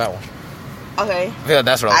not start with that one? Okay. Yeah,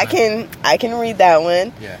 that's right. I can read that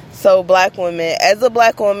one. Yeah. So, black women. As a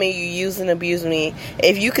black woman, you use and abuse me.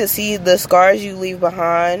 If you could see the scars you leave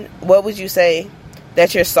behind, what would you say?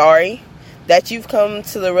 That you're sorry? That you've come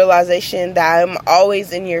to the realization that I'm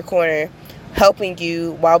always in your corner, helping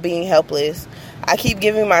you while being helpless. I keep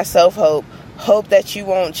giving myself hope that you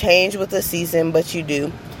won't change with the season, but you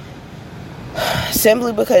do.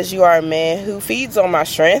 Simply because you are a man who feeds on my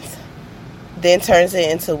strength, then turns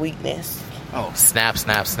it into weakness. Oh, snap.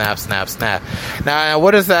 Now,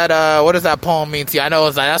 what does that poem mean to you? I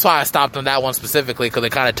know that's why I stopped on that one specifically, because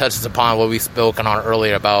it kind of touches upon what we spoken on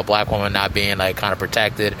earlier about a black woman not being like kind of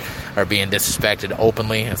protected or being disrespected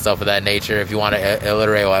openly and stuff of that nature. If you want to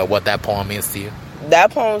alliterate like, what that poem means to you.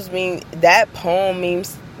 That poem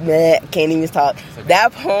means can't even talk.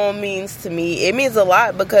 That poem means to me, it means a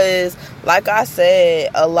lot because, like I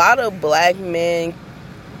said, a lot of black men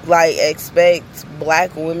like expect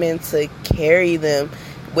black women to carry them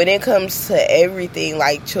when it comes to everything,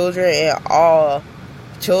 like children and all.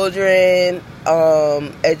 Children,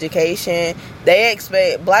 education.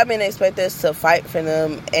 Black men expect us to fight for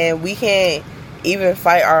them, and we can't even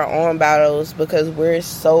fight our own battles because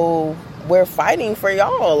we're fighting for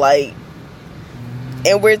y'all, like,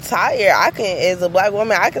 and we're tired. As a black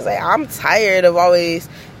woman, I can say I'm tired of always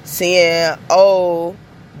seeing,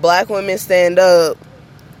 black women stand up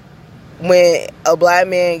when a black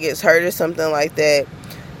man gets hurt or something like that.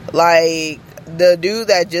 Like, the dude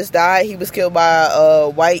that just died, he was killed by a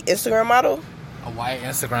white Instagram model. A white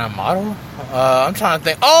Instagram model? I'm trying to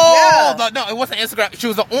think. Oh, yeah. No, it wasn't Instagram. She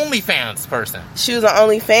was an OnlyFans person. She was an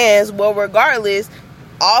OnlyFans. Well, regardless,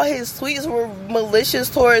 all his tweets were malicious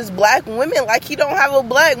towards black women. Like, he don't have a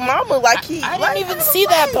black mama. Like, I didn't even see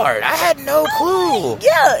that part. I had no clue.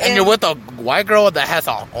 Yeah. And you're with a white girl that has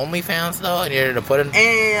an OnlyFans, though, and you're to put it.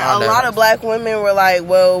 And a lot of black women were like,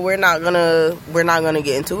 well, we're not gonna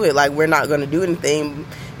get into it. Like, we're not gonna do anything.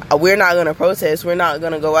 We're not gonna protest. We're not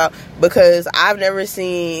gonna go out, because I've never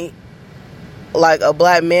seen like a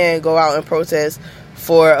black man go out and protest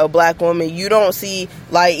for a black woman. You don't see,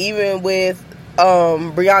 like, even with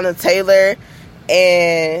Breonna Taylor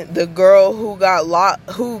and the girl who got locked,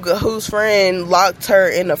 whose friend locked her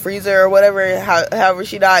in the freezer or whatever, however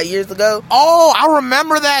she died years ago. Oh, I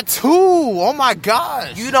remember that too. Oh my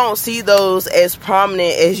gosh. You don't see those as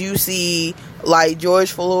prominent as you see like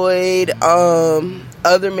George Floyd,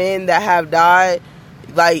 other men that have died.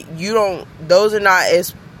 Like, those are not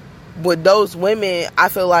as, with those women, I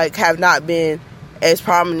feel like have not been as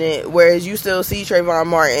prominent, whereas you still see Trayvon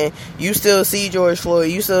Martin, you still see George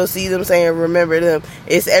Floyd, you still see them saying remember them.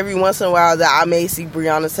 It's every once in a while that I may see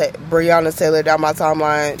Breonna Taylor down my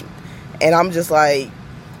timeline, and I'm just like,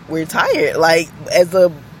 we're tired. Like, as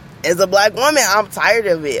a black woman, I'm tired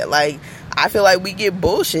of it. Like, I feel like we get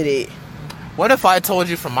bullshitted. What if I told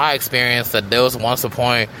you from my experience that there was once a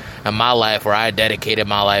point in my life where I dedicated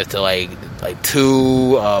my life to like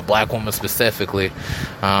two black women specifically,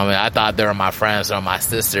 and I thought they were my friends or my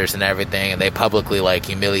sisters and everything, and they publicly like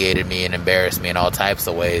humiliated me and embarrassed me in all types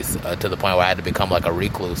of ways, to the point where I had to become like a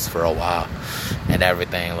recluse for a while and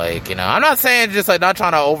everything. Like, you know, I'm not saying, just like, not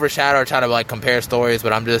trying to overshadow or try to like compare stories,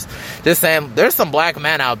 but I'm just saying there's some black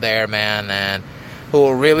men out there, man, and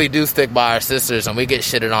who really do stick by our sisters, and we get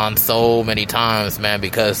shitted on so many times, man,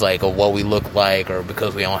 because like of what we look like, or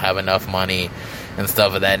because we don't have enough money and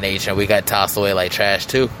stuff of that nature. We got tossed away like trash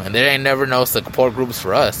too, and there ain't never no support groups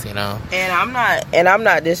for us, you know. And I'm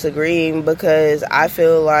not disagreeing, because I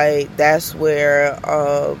feel like that's where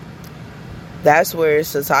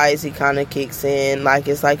society kind of kicks in. Like,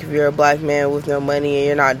 it's like if you're a black man with no money and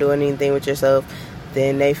you're not doing anything with yourself,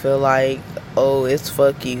 then they feel like, oh, it's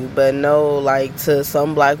fuck you. But no, like, to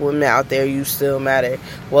some black women out there, you still matter.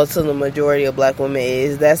 Well, to the majority of black women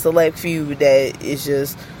is that select few that is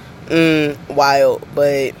just wild.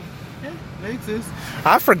 But yeah, they exist.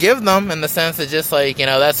 I forgive them in the sense that just like, you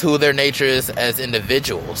know, that's who their nature is as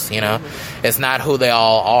individuals, you know. It's not who they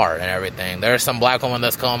all are and everything. There are some black women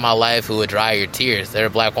that's come in my life who would dry your tears. There are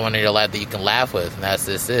black women in your life that you can laugh with, and that's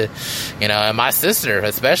just it, you know. And my sister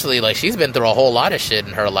especially, like, she's been through a whole lot of shit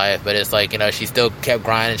in her life, but it's like, you know, she still kept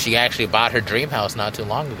grinding. She actually bought her dream house not too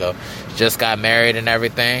long ago. She just got married and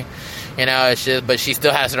everything. You know, it's just, but she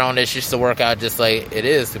still has her own issues to work out, just like it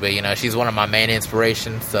is. But, you know, she's one of my main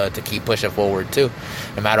inspirations to keep pushing forward, too,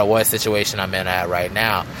 no matter what situation I'm in at right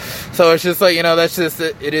now. So it's just like, you know, that's just,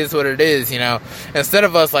 it is what it is, you know. Instead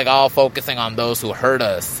of us, like, all focusing on those who hurt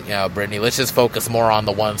us, you know, Brittney, let's just focus more on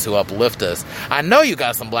the ones who uplift us. I know you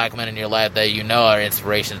got some black men in your life that you know are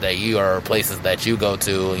inspirations that you are, places that you go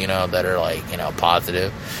to, you know, that are, like, you know,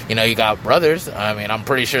 positive. You know, you got brothers. I mean, I'm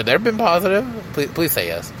pretty sure they've been positive. Please say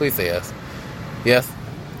yes. Please say yes. Yes?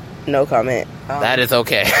 No comment. That is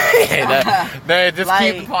okay. Just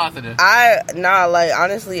like, keep it positive.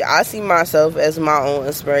 Honestly, I see myself as my own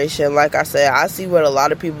inspiration. Like I said, I see what a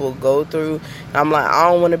lot of people go through. I'm like, I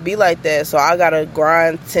don't want to be like that, so I gotta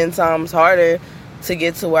grind 10 times harder to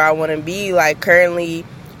get to where I want to be. Like, currently,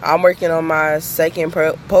 I'm working on my second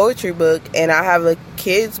poetry book, and I have a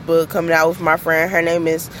kid's book coming out with my friend. Her name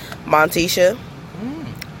is Montisha.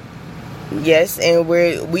 Yes, and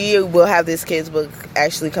we will have this kid's book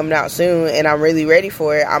actually coming out soon, and I'm really ready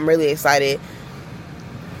for it. I'm really excited.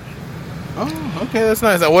 Oh, okay, that's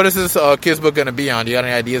nice. What is this kid's book going to be on? Do you got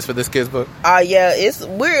any ideas for this kid's book? Yeah,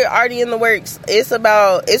 we're already in the works.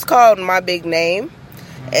 It's called My Big Name,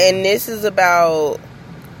 and this is about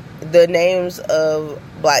the names of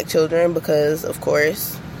black children, because, of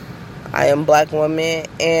course, I am a black woman,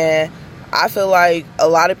 and I feel like a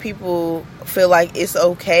lot of people feel like it's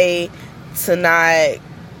okay to not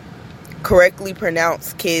correctly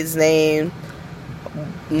pronounce kids' name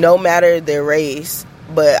no matter their race,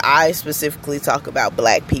 but I specifically talk about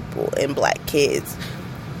black people and black kids,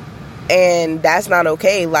 and that's not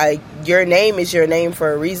okay. Like, your name is your name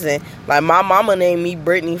for a reason. Like, my mama named me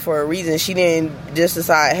Brittney for a reason. She didn't just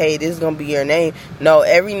decide, hey, this is gonna be your name. No,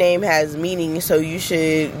 every name has meaning, so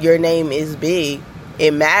your name is big.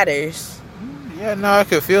 It matters. Yeah, no, I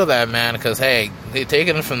could feel that, man, because, hey,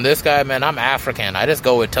 taking it from this guy, man, I'm African. I just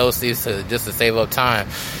go with Toasties just to save up time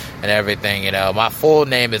and everything, you know. My full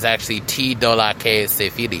name is actually T-Dolake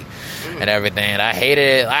Sefidi and everything, and I hate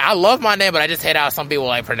it. I love my name, but I just hate how some people,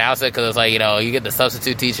 like, pronounce it, because it's like, you know, you get the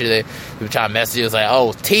substitute teacher that people try to message you, it's like,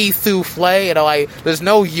 oh, T-Souffle, and I'm like, there's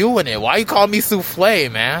no U in it. Why you call me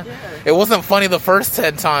Souffle, man? Yeah. It wasn't funny the first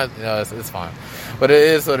 10 times. You know, it's fine. But it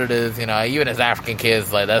is what it is, you know. Even as African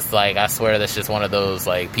kids, like, that's like, I swear that's just one of those,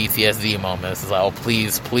 like, PTSD moments. It's like, oh,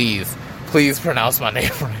 please pronounce my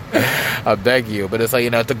name right. I beg you. But it's like,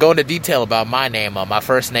 you know, to go into detail about my name, my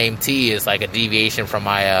first name T is like a deviation from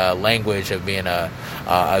my language of being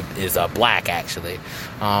is black, actually.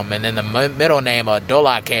 And then the middle name,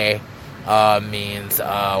 Dolake, means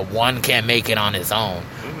one can't make it on his own,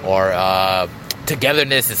 or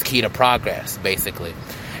togetherness is key to progress, basically.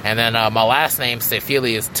 And then my last name,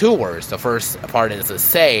 Sefili, is 2 words. The first part is a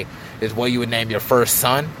say, is what you would name your first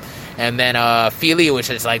son. And then Fili, which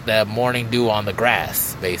is like the morning dew on the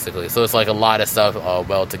grass, basically. So it's like a lot of stuff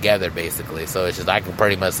well together, basically. So it's just, I can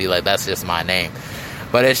pretty much see, like, that's just my name.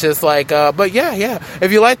 But it's just like, but yeah.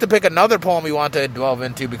 If you like to pick another poem you want to delve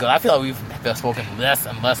into, because I feel like we've spoken less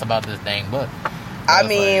and less about this dang book. I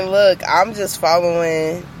mean, look, I'm just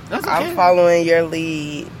following... Okay. I'm following your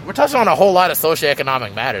lead. We're touching on a whole lot of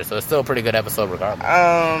socioeconomic matters, so it's still a pretty good episode regardless.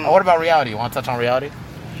 What about reality? You want to touch on reality?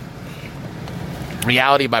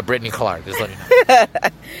 Reality by Brittney Clark. Just let me know.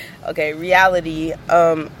 Okay, reality.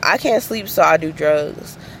 I can't sleep, so I do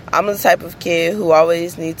drugs. I'm the type of kid who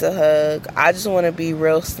always needs a hug. I just want to be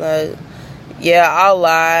real snug. Yeah, I'll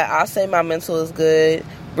lie. I'll say my mental is good.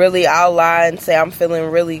 Really, I'll lie and say I'm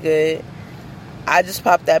feeling really good. I just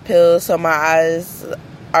popped that pill, so my eyes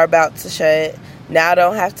are about to shut. Now I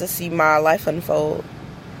don't have to see my life unfold.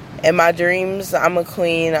 In my dreams, I'm a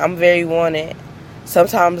queen. I'm very wanted.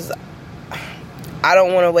 Sometimes I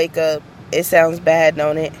don't want to wake up. It sounds bad,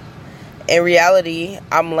 don't it? In reality,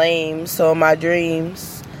 I'm lame, so in my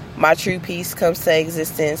dreams, my true peace comes to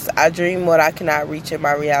existence. I dream what I cannot reach in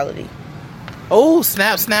my reality. Oh,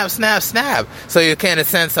 snap, snap, snap, snap. So you can, in a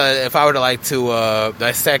sense, if I were to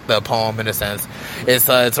dissect the poem, in a sense, it's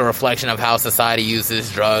a reflection of how society uses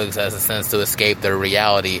drugs as a sense to escape their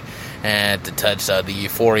reality and to touch the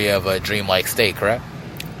euphoria of a dreamlike state, correct?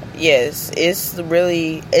 Yes, it's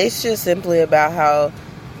just simply about how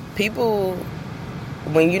people,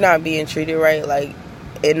 when you're not being treated right, like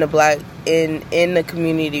in the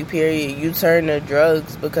community period, you turn to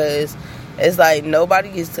drugs because it's like nobody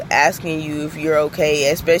is asking you if you're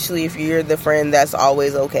okay, especially if you're the friend that's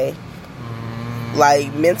always okay.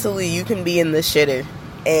 Like, mentally, you can be in the shitter,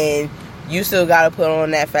 and you still gotta put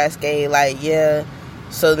on that fast skate, like, yeah.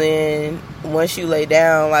 So then, once you lay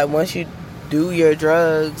down, like, once you do your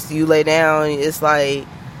drugs, you lay down, it's like,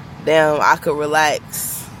 damn, I could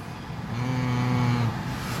relax.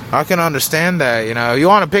 I can understand that. You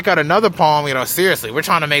want to pick out another poem, seriously, we're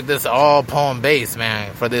trying to make this all poem based,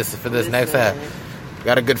 man, for this next half.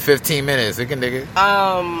 Got a good 15 minutes. We can dig it.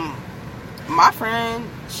 My friend,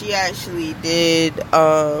 she actually did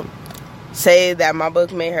say that my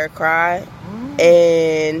book made her cry.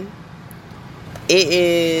 And it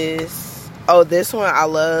is, this one I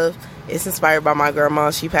love. It's inspired by my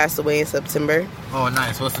grandma. She passed away in September. Oh,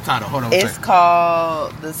 nice. What's the title? Hold on. It's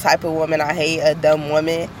called The Type of Woman I Hate, A Dumb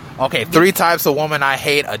Woman. Okay, 3 Types of Woman I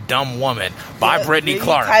Hate, A Dumb Woman by Brittney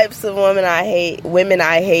Clark. 3 types of women I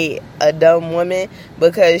hate, a dumb woman,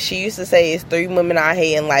 because she used to say it's 3 women I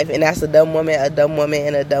hate in life, and that's a dumb woman, and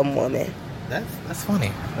a dumb woman. That's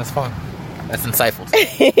funny. That's fun. That's insightful.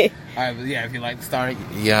 All right, but yeah, if you like to start,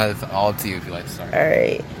 it's all up to you if you like to start. All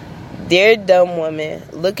right. Dear dumb woman,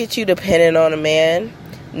 look at you depending on a man,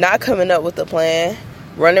 not coming up with a plan,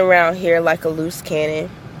 running around here like a loose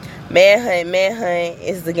cannon. Manhunt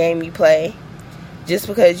is the game you play. Just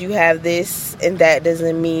because you have this and that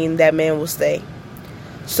doesn't mean that man will stay.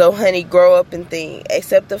 So honey, grow up and think.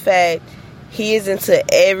 Accept the fact he is into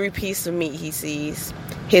every piece of meat he sees.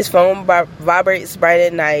 His phone vibrates bright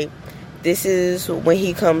at night. This is when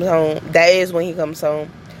he comes home. That is when he comes home.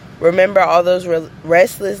 Remember all those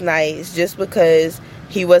restless nights just because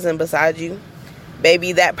he wasn't beside you?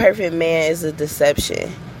 Baby, that perfect man is a deception.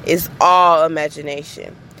 It's all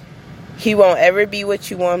imagination. He won't ever be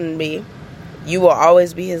what you want him to be. You will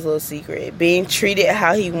always be his little secret, being treated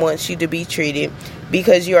how he wants you to be treated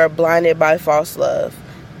because you are blinded by false love.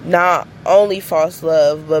 Not only false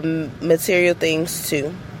love, but material things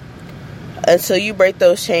too. Until you break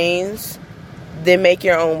those chains, then make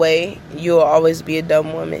your own way, you will always be a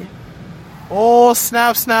dumb woman. Oh,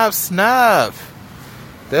 snap, snap, snap.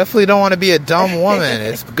 Definitely don't want to be a dumb woman.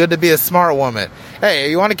 It's good to be a smart woman. Hey,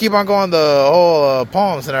 you want to keep on going the whole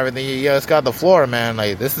poems and everything, you just got the floor, man.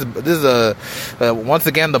 Like, this is a once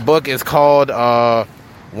again, the book is called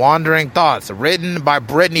Wandering Thoughts, written by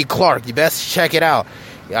Brittney Clark. You best check it out.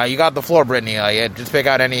 You got the floor, Brittney. Just pick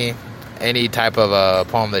out any type of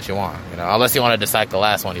poem that you want, unless you want to dissect the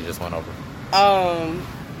last one you just went over.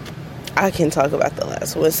 I can talk about the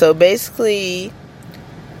last one. So basically,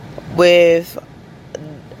 with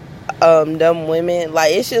dumb women,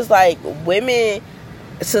 like, it's just like women,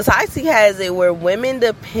 society has it where women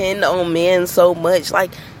depend on men so much.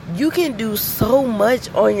 Like, you can do so much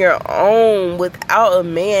on your own without a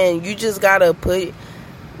man. You just gotta put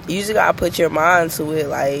your mind to it.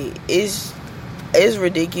 Like, it's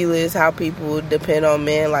ridiculous how people depend on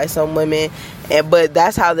men, like some women, but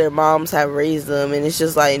that's how their moms have raised them, and it's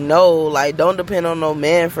just like, no, like, don't depend on no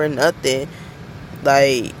man for nothing.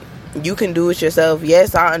 Like, you can do it yourself.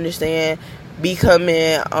 Yes, I understand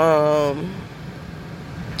becoming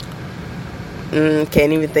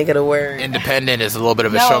can't even think of the word. Independent is a little bit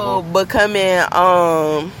of a struggle.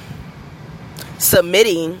 Becoming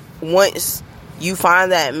submitting once you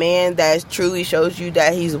find that man that truly shows you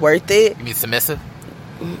that he's worth it. You mean submissive?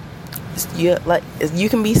 Yeah, like, you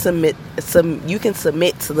can be you can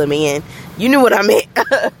submit to the man. You knew what I meant.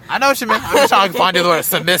 I know what you meant. I'm just trying to find the word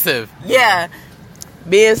submissive. Yeah.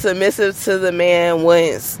 Being submissive to the man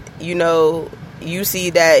once, you see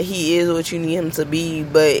that he is what you need him to be.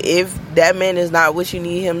 But if that man is not what you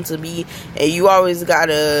need him to be, and you always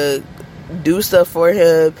gotta do stuff for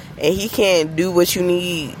him, and he can't do what you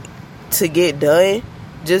need to get done,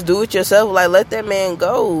 just do it yourself. Like, let that man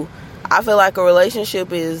go. I feel like a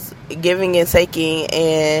relationship is giving and taking,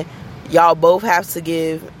 and y'all both have to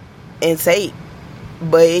give and take,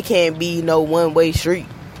 but it can't be no one-way street.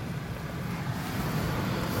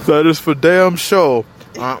 That is for damn sure.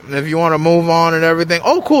 If you want to move on and everything.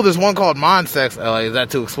 Oh, cool. There's one called Mind Sex. Like, is that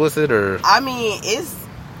too explicit, or? I mean,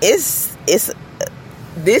 this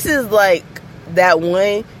is like that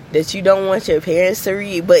one that you don't want your parents to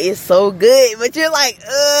read, but it's so good. But you're like,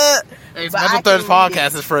 Hey, Mental Thirds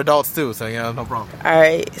Podcast is for adults too, so no problem.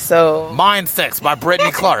 Alright, so Mind Sex by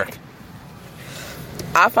Brittney Clark.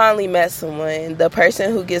 I finally met someone, the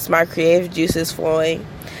person who gets my creative juices flowing,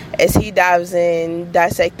 as he dives in,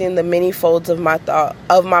 dissecting the many folds of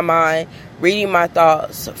my mind, reading my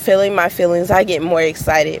thoughts, feeling my feelings. I get more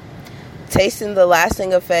excited, tasting the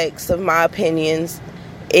lasting effects of my opinions.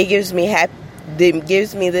 It gives me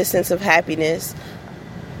this sense of happiness,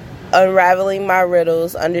 unraveling my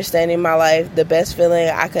riddles, understanding my life, the best feeling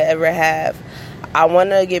I could ever have. I want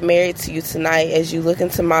to get married to you tonight as you look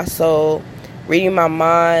into my soul, reading my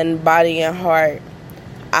mind, body, and heart.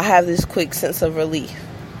 I have this quick sense of relief.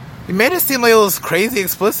 You made it seem like it was crazy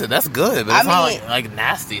explicit. That's good, but it's not like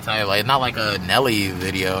nasty type. Like not like a Nelly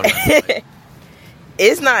video.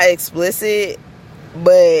 It's not explicit,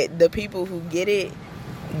 but the people who get it,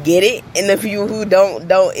 and the people who don't.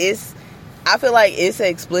 I feel like it's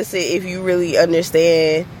explicit if you really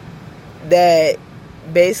understand that.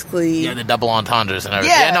 Basically, the double entendres and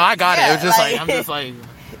everything. Yeah, no, I got it. It was just like I'm just like,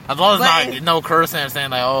 as long as not no cursing and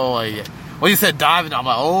saying like, oh, like. When you said diving, I'm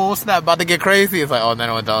like, oh, snap, about to get crazy. It's like, oh, then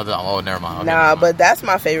it went down. Oh, never mind. Okay, never mind. But that's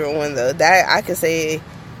my favorite one, though. That, I could say...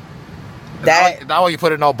 That why you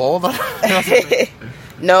put it in all bold? No,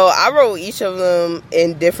 I wrote each of them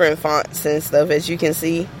in different fonts and stuff, as you can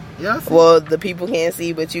see. Yes. Well, the people can't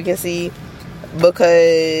see, but you can see.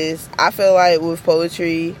 Because I feel like with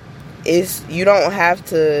poetry, you don't have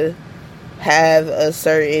to have a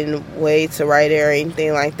certain way to write it or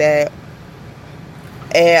anything like that.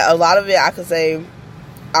 And a lot of it, I could say,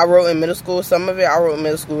 I wrote in middle school. Some of it I wrote in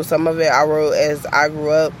middle school. Some of it I wrote as I grew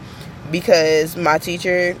up. Because my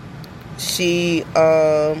teacher, she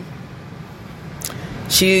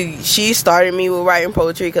started me with writing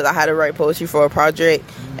poetry because I had to write poetry for a project.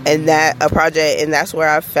 And that's where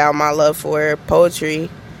I found my love for poetry.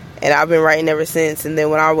 And I've been writing ever since. And then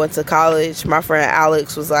when I went to college, my friend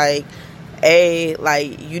Alex was like, hey,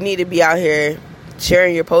 like, you need to be out here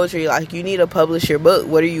sharing your poetry. Like, you need to publish your book.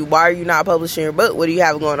 Why are you not publishing your book? What do you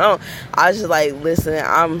have going on? I was just like, listen,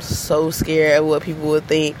 I'm so scared of what people would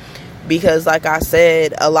think, because like I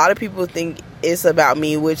said, a lot of people think it's about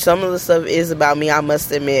me, which some of the stuff is about me, I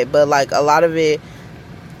must admit, but like a lot of it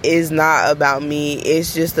is not about me.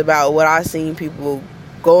 It's just about what I seen people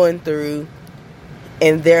going through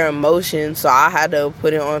and their emotions, so I had to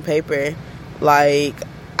put it on paper. Like,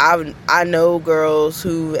 I know girls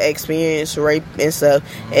who experienced rape and stuff,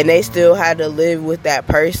 and they still had to live with that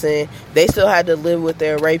person. They still had to live with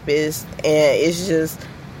their rapist, and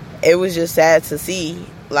it was just sad to see,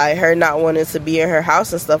 like, her not wanting to be in her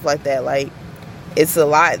house and stuff like that. Like, it's a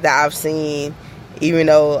lot that I've seen, even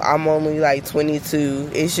though I'm only like 22.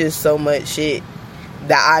 It's just so much shit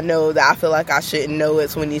that I know that I feel like I shouldn't know at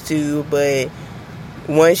 22, but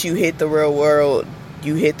once you hit the real world,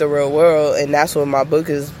 you hit the real world, and that's what my book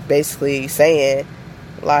is basically saying.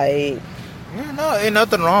 Like, no, ain't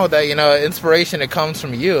nothing wrong with that. Inspiration, it comes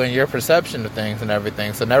from you and your perception of things and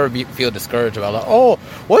everything. So never feel discouraged about like, oh,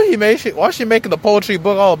 why is she making the poetry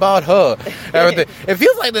book all about her? Everything. It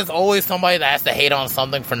feels like there's always somebody that has to hate on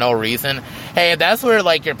something for no reason. Hey, if that's where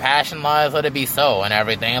like your passion lies, let it be so and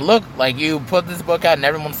everything. And look, like, you put this book out and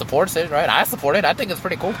everyone supports it, right? I support it. I think it's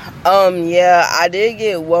pretty cool. Yeah, I did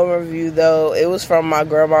get one review though. It was from my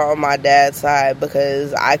grandma on my dad's side,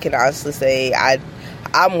 because I can honestly say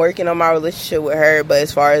I'm working on my relationship with her, but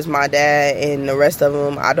as far as my dad and the rest of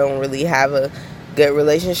them, I don't really have a good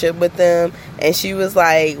relationship with them. And she was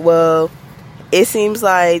like, well, it seems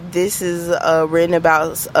like this is written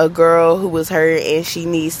about a girl who was hurt and she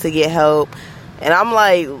needs to get help. And I'm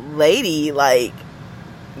like, lady, like,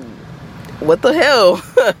 what the hell?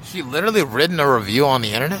 She literally written a review on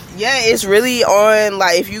the internet? Yeah, it's really on,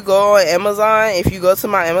 like, if you go on Amazon, if you go to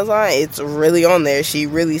my Amazon, it's really on there. She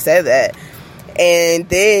really said that. And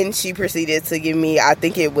then she proceeded to give me, I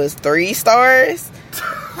think it was 3 stars.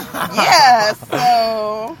 Yeah,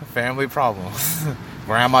 so... Family problems.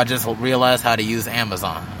 Grandma just realized how to use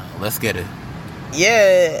Amazon. Let's get it.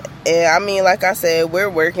 Yeah, and I mean, like I said, we're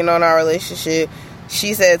working on our relationship.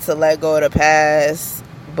 She said to let go of the past,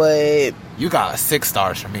 but... You got 6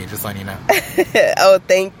 stars from me, just letting you know. Oh,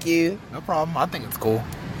 thank you. No problem. I think it's cool.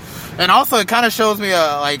 And also, it kind of shows me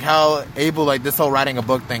like how able like this whole writing a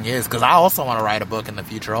book thing is, because I also want to write a book in the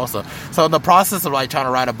future also. So in the process of like trying to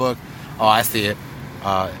write a book, oh, I see it.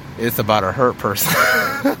 It's about a hurt person.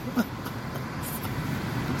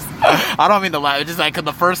 I don't mean to laugh. It's just like, cause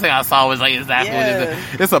the first thing I saw was like exactly what it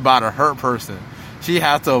is. It's about a hurt person. She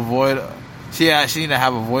has to avoid. She need to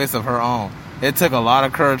have a voice of her own. it took a lot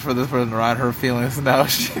of courage for this person to write her feelings. Now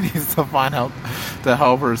she needs to find help to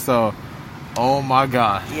help her. So, oh my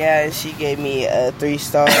god. Yeah, she gave me a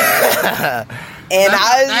 3-star. And that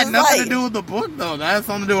I was had nothing to do with the book, though. That has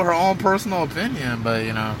something to do with her own personal opinion. But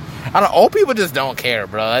I don't. Old people just don't care,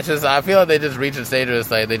 bro. That's just. I feel like they just reach a stage where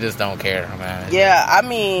it's like they just don't care, man. Yeah, I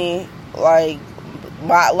mean, like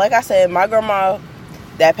I said, my grandma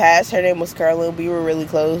that passed, her name was Carolyn. We were really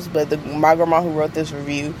close, but my grandma who wrote this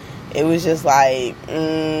review, it was just like,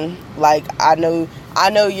 like I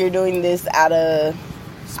know you're doing this out of,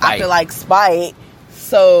 I feel like, spite.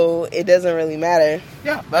 So it doesn't really matter.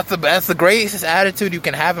 Yeah, that's the greatest attitude you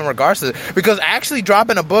can have in regards to it. Because actually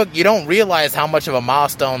dropping a book, you don't realize how much of a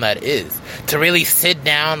milestone that is. To really sit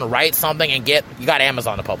down, write something, and you got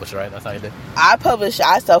Amazon to publish, right? That's how you did. I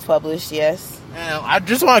self-published, yes. And I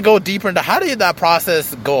just want to go deeper into how did that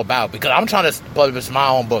process go about? Because I'm trying to publish my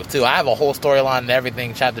own book too. I have a whole storyline and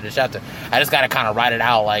everything, chapter to chapter. I just got to kind of write it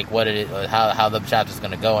out, like what it is, how the chapter's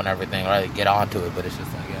going to go and everything, right? Get onto it, but it's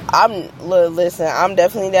just like, listen, I'm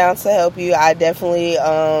definitely down to help you. I definitely,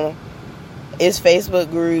 it's Facebook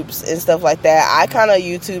groups and stuff like that. I kind of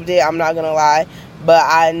YouTubed it, I'm not going to lie. But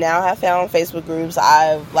I now have found Facebook groups.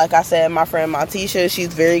 Like I said, my friend Montisha,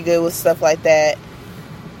 she's very good with stuff like that.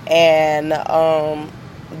 And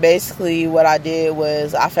basically what I did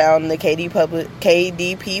was I found the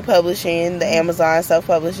KDP Publishing, the Amazon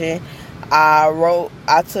self-publishing.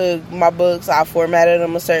 I took my books, I formatted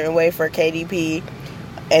them a certain way for KDP,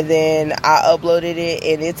 and then I uploaded it,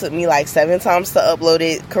 and it took me like 7 times to upload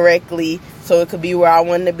it correctly so it could be where I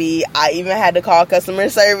wanted to be. I even had to call customer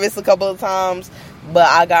service a couple of times, but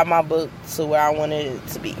I got my book to where I wanted it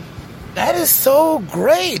to be. That is so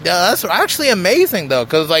great. That's actually amazing, though,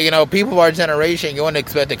 because, like, people of our generation, you wouldn't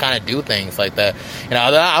expect to kind of do things like that.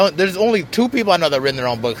 There's only 2 people I know that have written their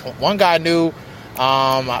own books. One guy I knew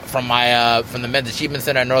from the Men's Achievement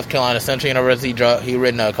Center at North Carolina Central University. He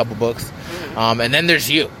written a couple books. And then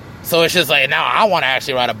there's you. So it's just like, now I want to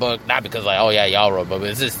actually write a book, not because, like, oh, yeah, y'all wrote a book, but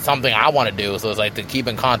it's just something I want to do. So it's like to keep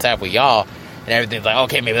in contact with y'all. And everything's like,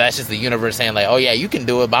 okay, maybe that's just the universe saying, like, oh, yeah, you can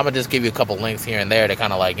do it, but I'm going to just give you a couple links here and there to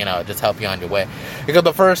kind of, like, just help you on your way. Because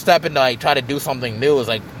the first step into, like, try to do something new is,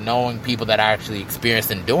 like, knowing people that are actually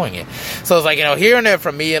experienced in doing it. So it's like, hearing it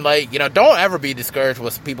from me and, like, don't ever be discouraged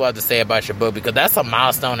with what people have to say about your book, because that's a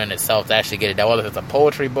milestone in itself to actually get it done. Whether it's a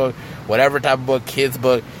poetry book, whatever type of book, kids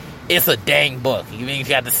book, it's a dang book. You mean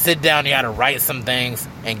you have to sit down, you got to write some things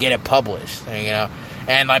and get it published,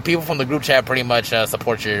 And, like, people from the group chat pretty much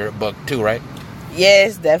support your book, too, right?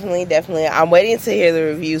 Yes, definitely. I'm waiting to hear the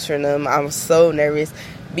reviews from them. I'm so nervous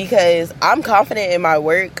because I'm confident in my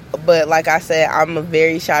work, but like I said, I'm a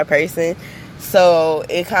very shy person. So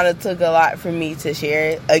it kind of took a lot for me to share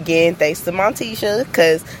it. Again, thanks to Montisha,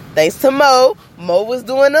 because thanks to Mo was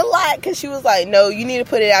doing a lot, because she was like, no, you need to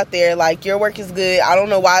put it out there. Like, your work is good. I don't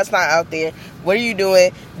know why it's not out there. What are you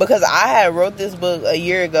doing? Because I had wrote this book a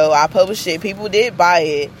year ago. I published it. People did buy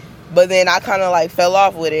it. But then I kind of, like, fell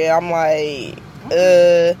off with it. I'm like,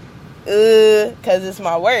 because it's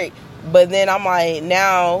my work. But then I'm like,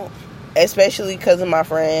 now, especially because of my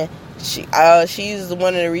friend, she's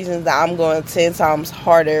one of the reasons that I'm going 10 times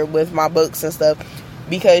harder with my books and stuff,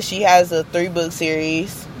 because she has a 3-book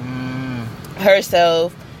series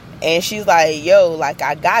herself, and she's like, yo, like,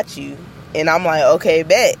 I got you. And I'm like, okay,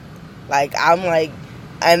 bet. Like, I'm like,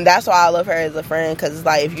 and that's why I love her as a friend, because it's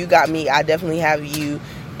like, if you got me, I definitely have you.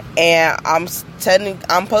 And I'm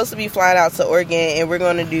supposed to be flying out to Oregon, and we're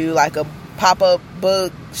going to do like a pop-up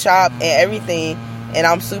book shop and everything, and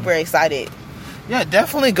I'm super excited. Yeah,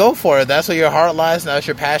 definitely go for it. That's where your heart lies, and that's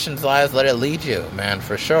your passions lies. Let it lead you, man,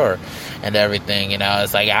 for sure. And everything,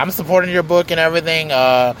 it's like, I'm supporting your book and everything.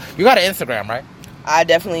 You got an Instagram, right? I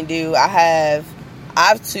definitely do. I have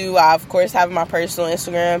 2. I, of course, have my personal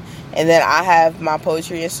Instagram, and then I have my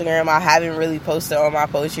poetry Instagram. I haven't really posted on my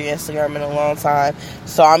poetry Instagram in a long time,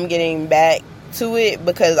 so I'm getting back to it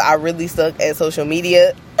because I really suck at social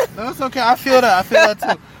media. That's okay. I feel that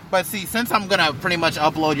too. But see, since I'm gonna pretty much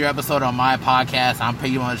upload your episode on my podcast, I'm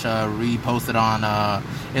pretty much repost it on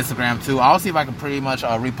Instagram too. I'll see if I can pretty much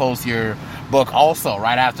repost your book also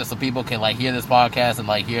right after, so people can, like, hear this podcast and,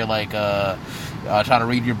 like, hear, like, try to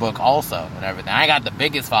read your book also and everything. I ain't got the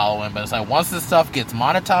biggest following, but it's like, once this stuff gets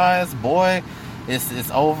monetized, boy,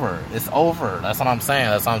 it's over. It's over. That's what I'm saying.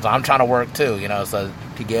 That's what I'm trying to work too, so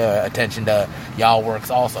to get attention to y'all works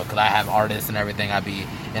also, because I have artists and everything I be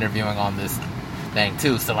interviewing on this thing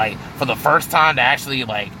too. So, like, for the first time to actually,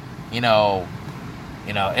 like,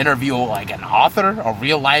 interview, like, an author, a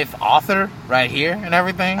real life author right here and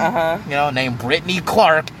everything, named Brittney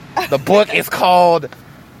Clark. The book is called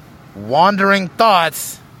Wandering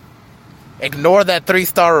Thoughts. ignore that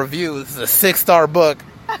 3-star review. This is a 6-star book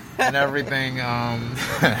and everything.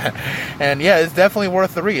 And yeah, it's definitely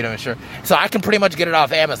worth the read, I'm sure. So I can pretty much get it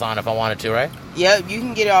off Amazon if I wanted to, right? Yep, you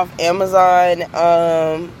can get it off Amazon.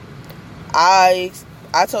 I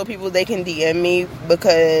told people they can DM me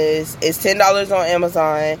because it's $10 on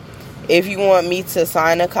Amazon. If you want me to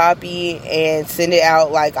sign a copy and send it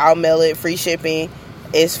out, like I'll mail it, free shipping,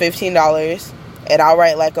 it's $15. And I'll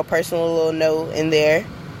write like a personal little note in there.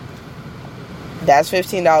 That's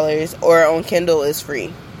 $15. Or on Kindle, it's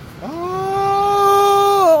free.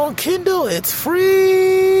 Oh, on Kindle, it's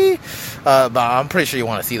free. But I'm pretty sure you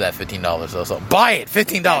want to see that $15 though. So buy it,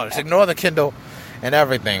 $15. Ignore the Kindle and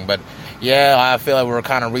everything. But yeah, I feel like we're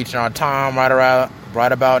kind of reaching our time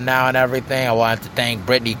right about now and everything. I wanted to thank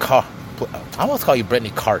Brittney I almost call you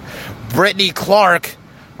Brittney Brittney Clark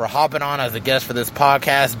for hopping on as a guest for this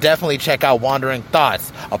podcast. Definitely check out Wandering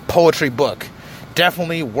Thoughts, a poetry book.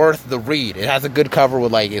 Definitely worth the read. It has a good cover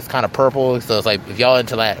with like, it's kind of purple, so it's like if y'all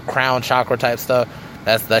into that crown chakra type stuff,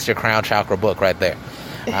 that's your crown chakra book right there.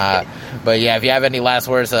 But yeah, if you have any last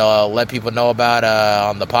words to let people know about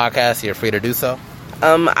on the podcast, you're free to do so.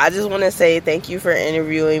 I just want to say thank you for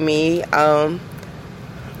interviewing me.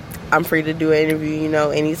 I'm free to do an interview,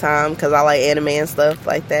 anytime, because I like anime and stuff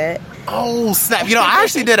like that. Oh, snap. I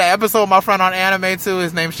actually did an episode with my friend on anime, too.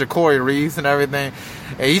 His name's Shakori Reese and everything.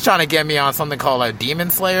 And he's trying to get me on something called like Demon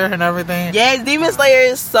Slayer and everything. Yes, Demon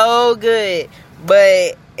Slayer is so good.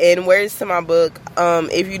 But in words to my book,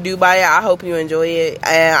 if you do buy it, I hope you enjoy it.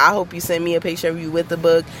 And I hope you send me a picture of you with the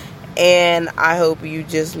book. And I hope you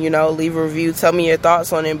just, leave a review. Tell me your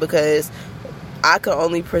thoughts on it, because I can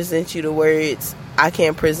only present you the words. I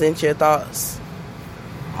can't present your thoughts.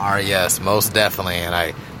 All right, yes, most definitely.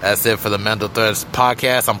 And that's it for the Mental Threads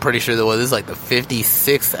podcast. I'm pretty sure this is like the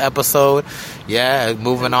 56th episode. Yeah,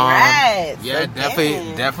 moving on. Yeah,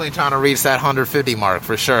 definitely trying to reach that 150 mark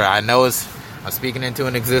for sure. I know I'm speaking into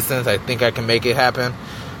an existence. I think I can make it happen.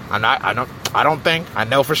 I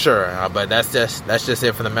know for sure. But that's just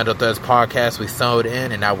it for the Mental Threads podcast. We sewed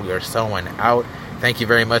in, and now we are sewing out. Thank you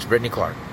very much, Brittney Clark.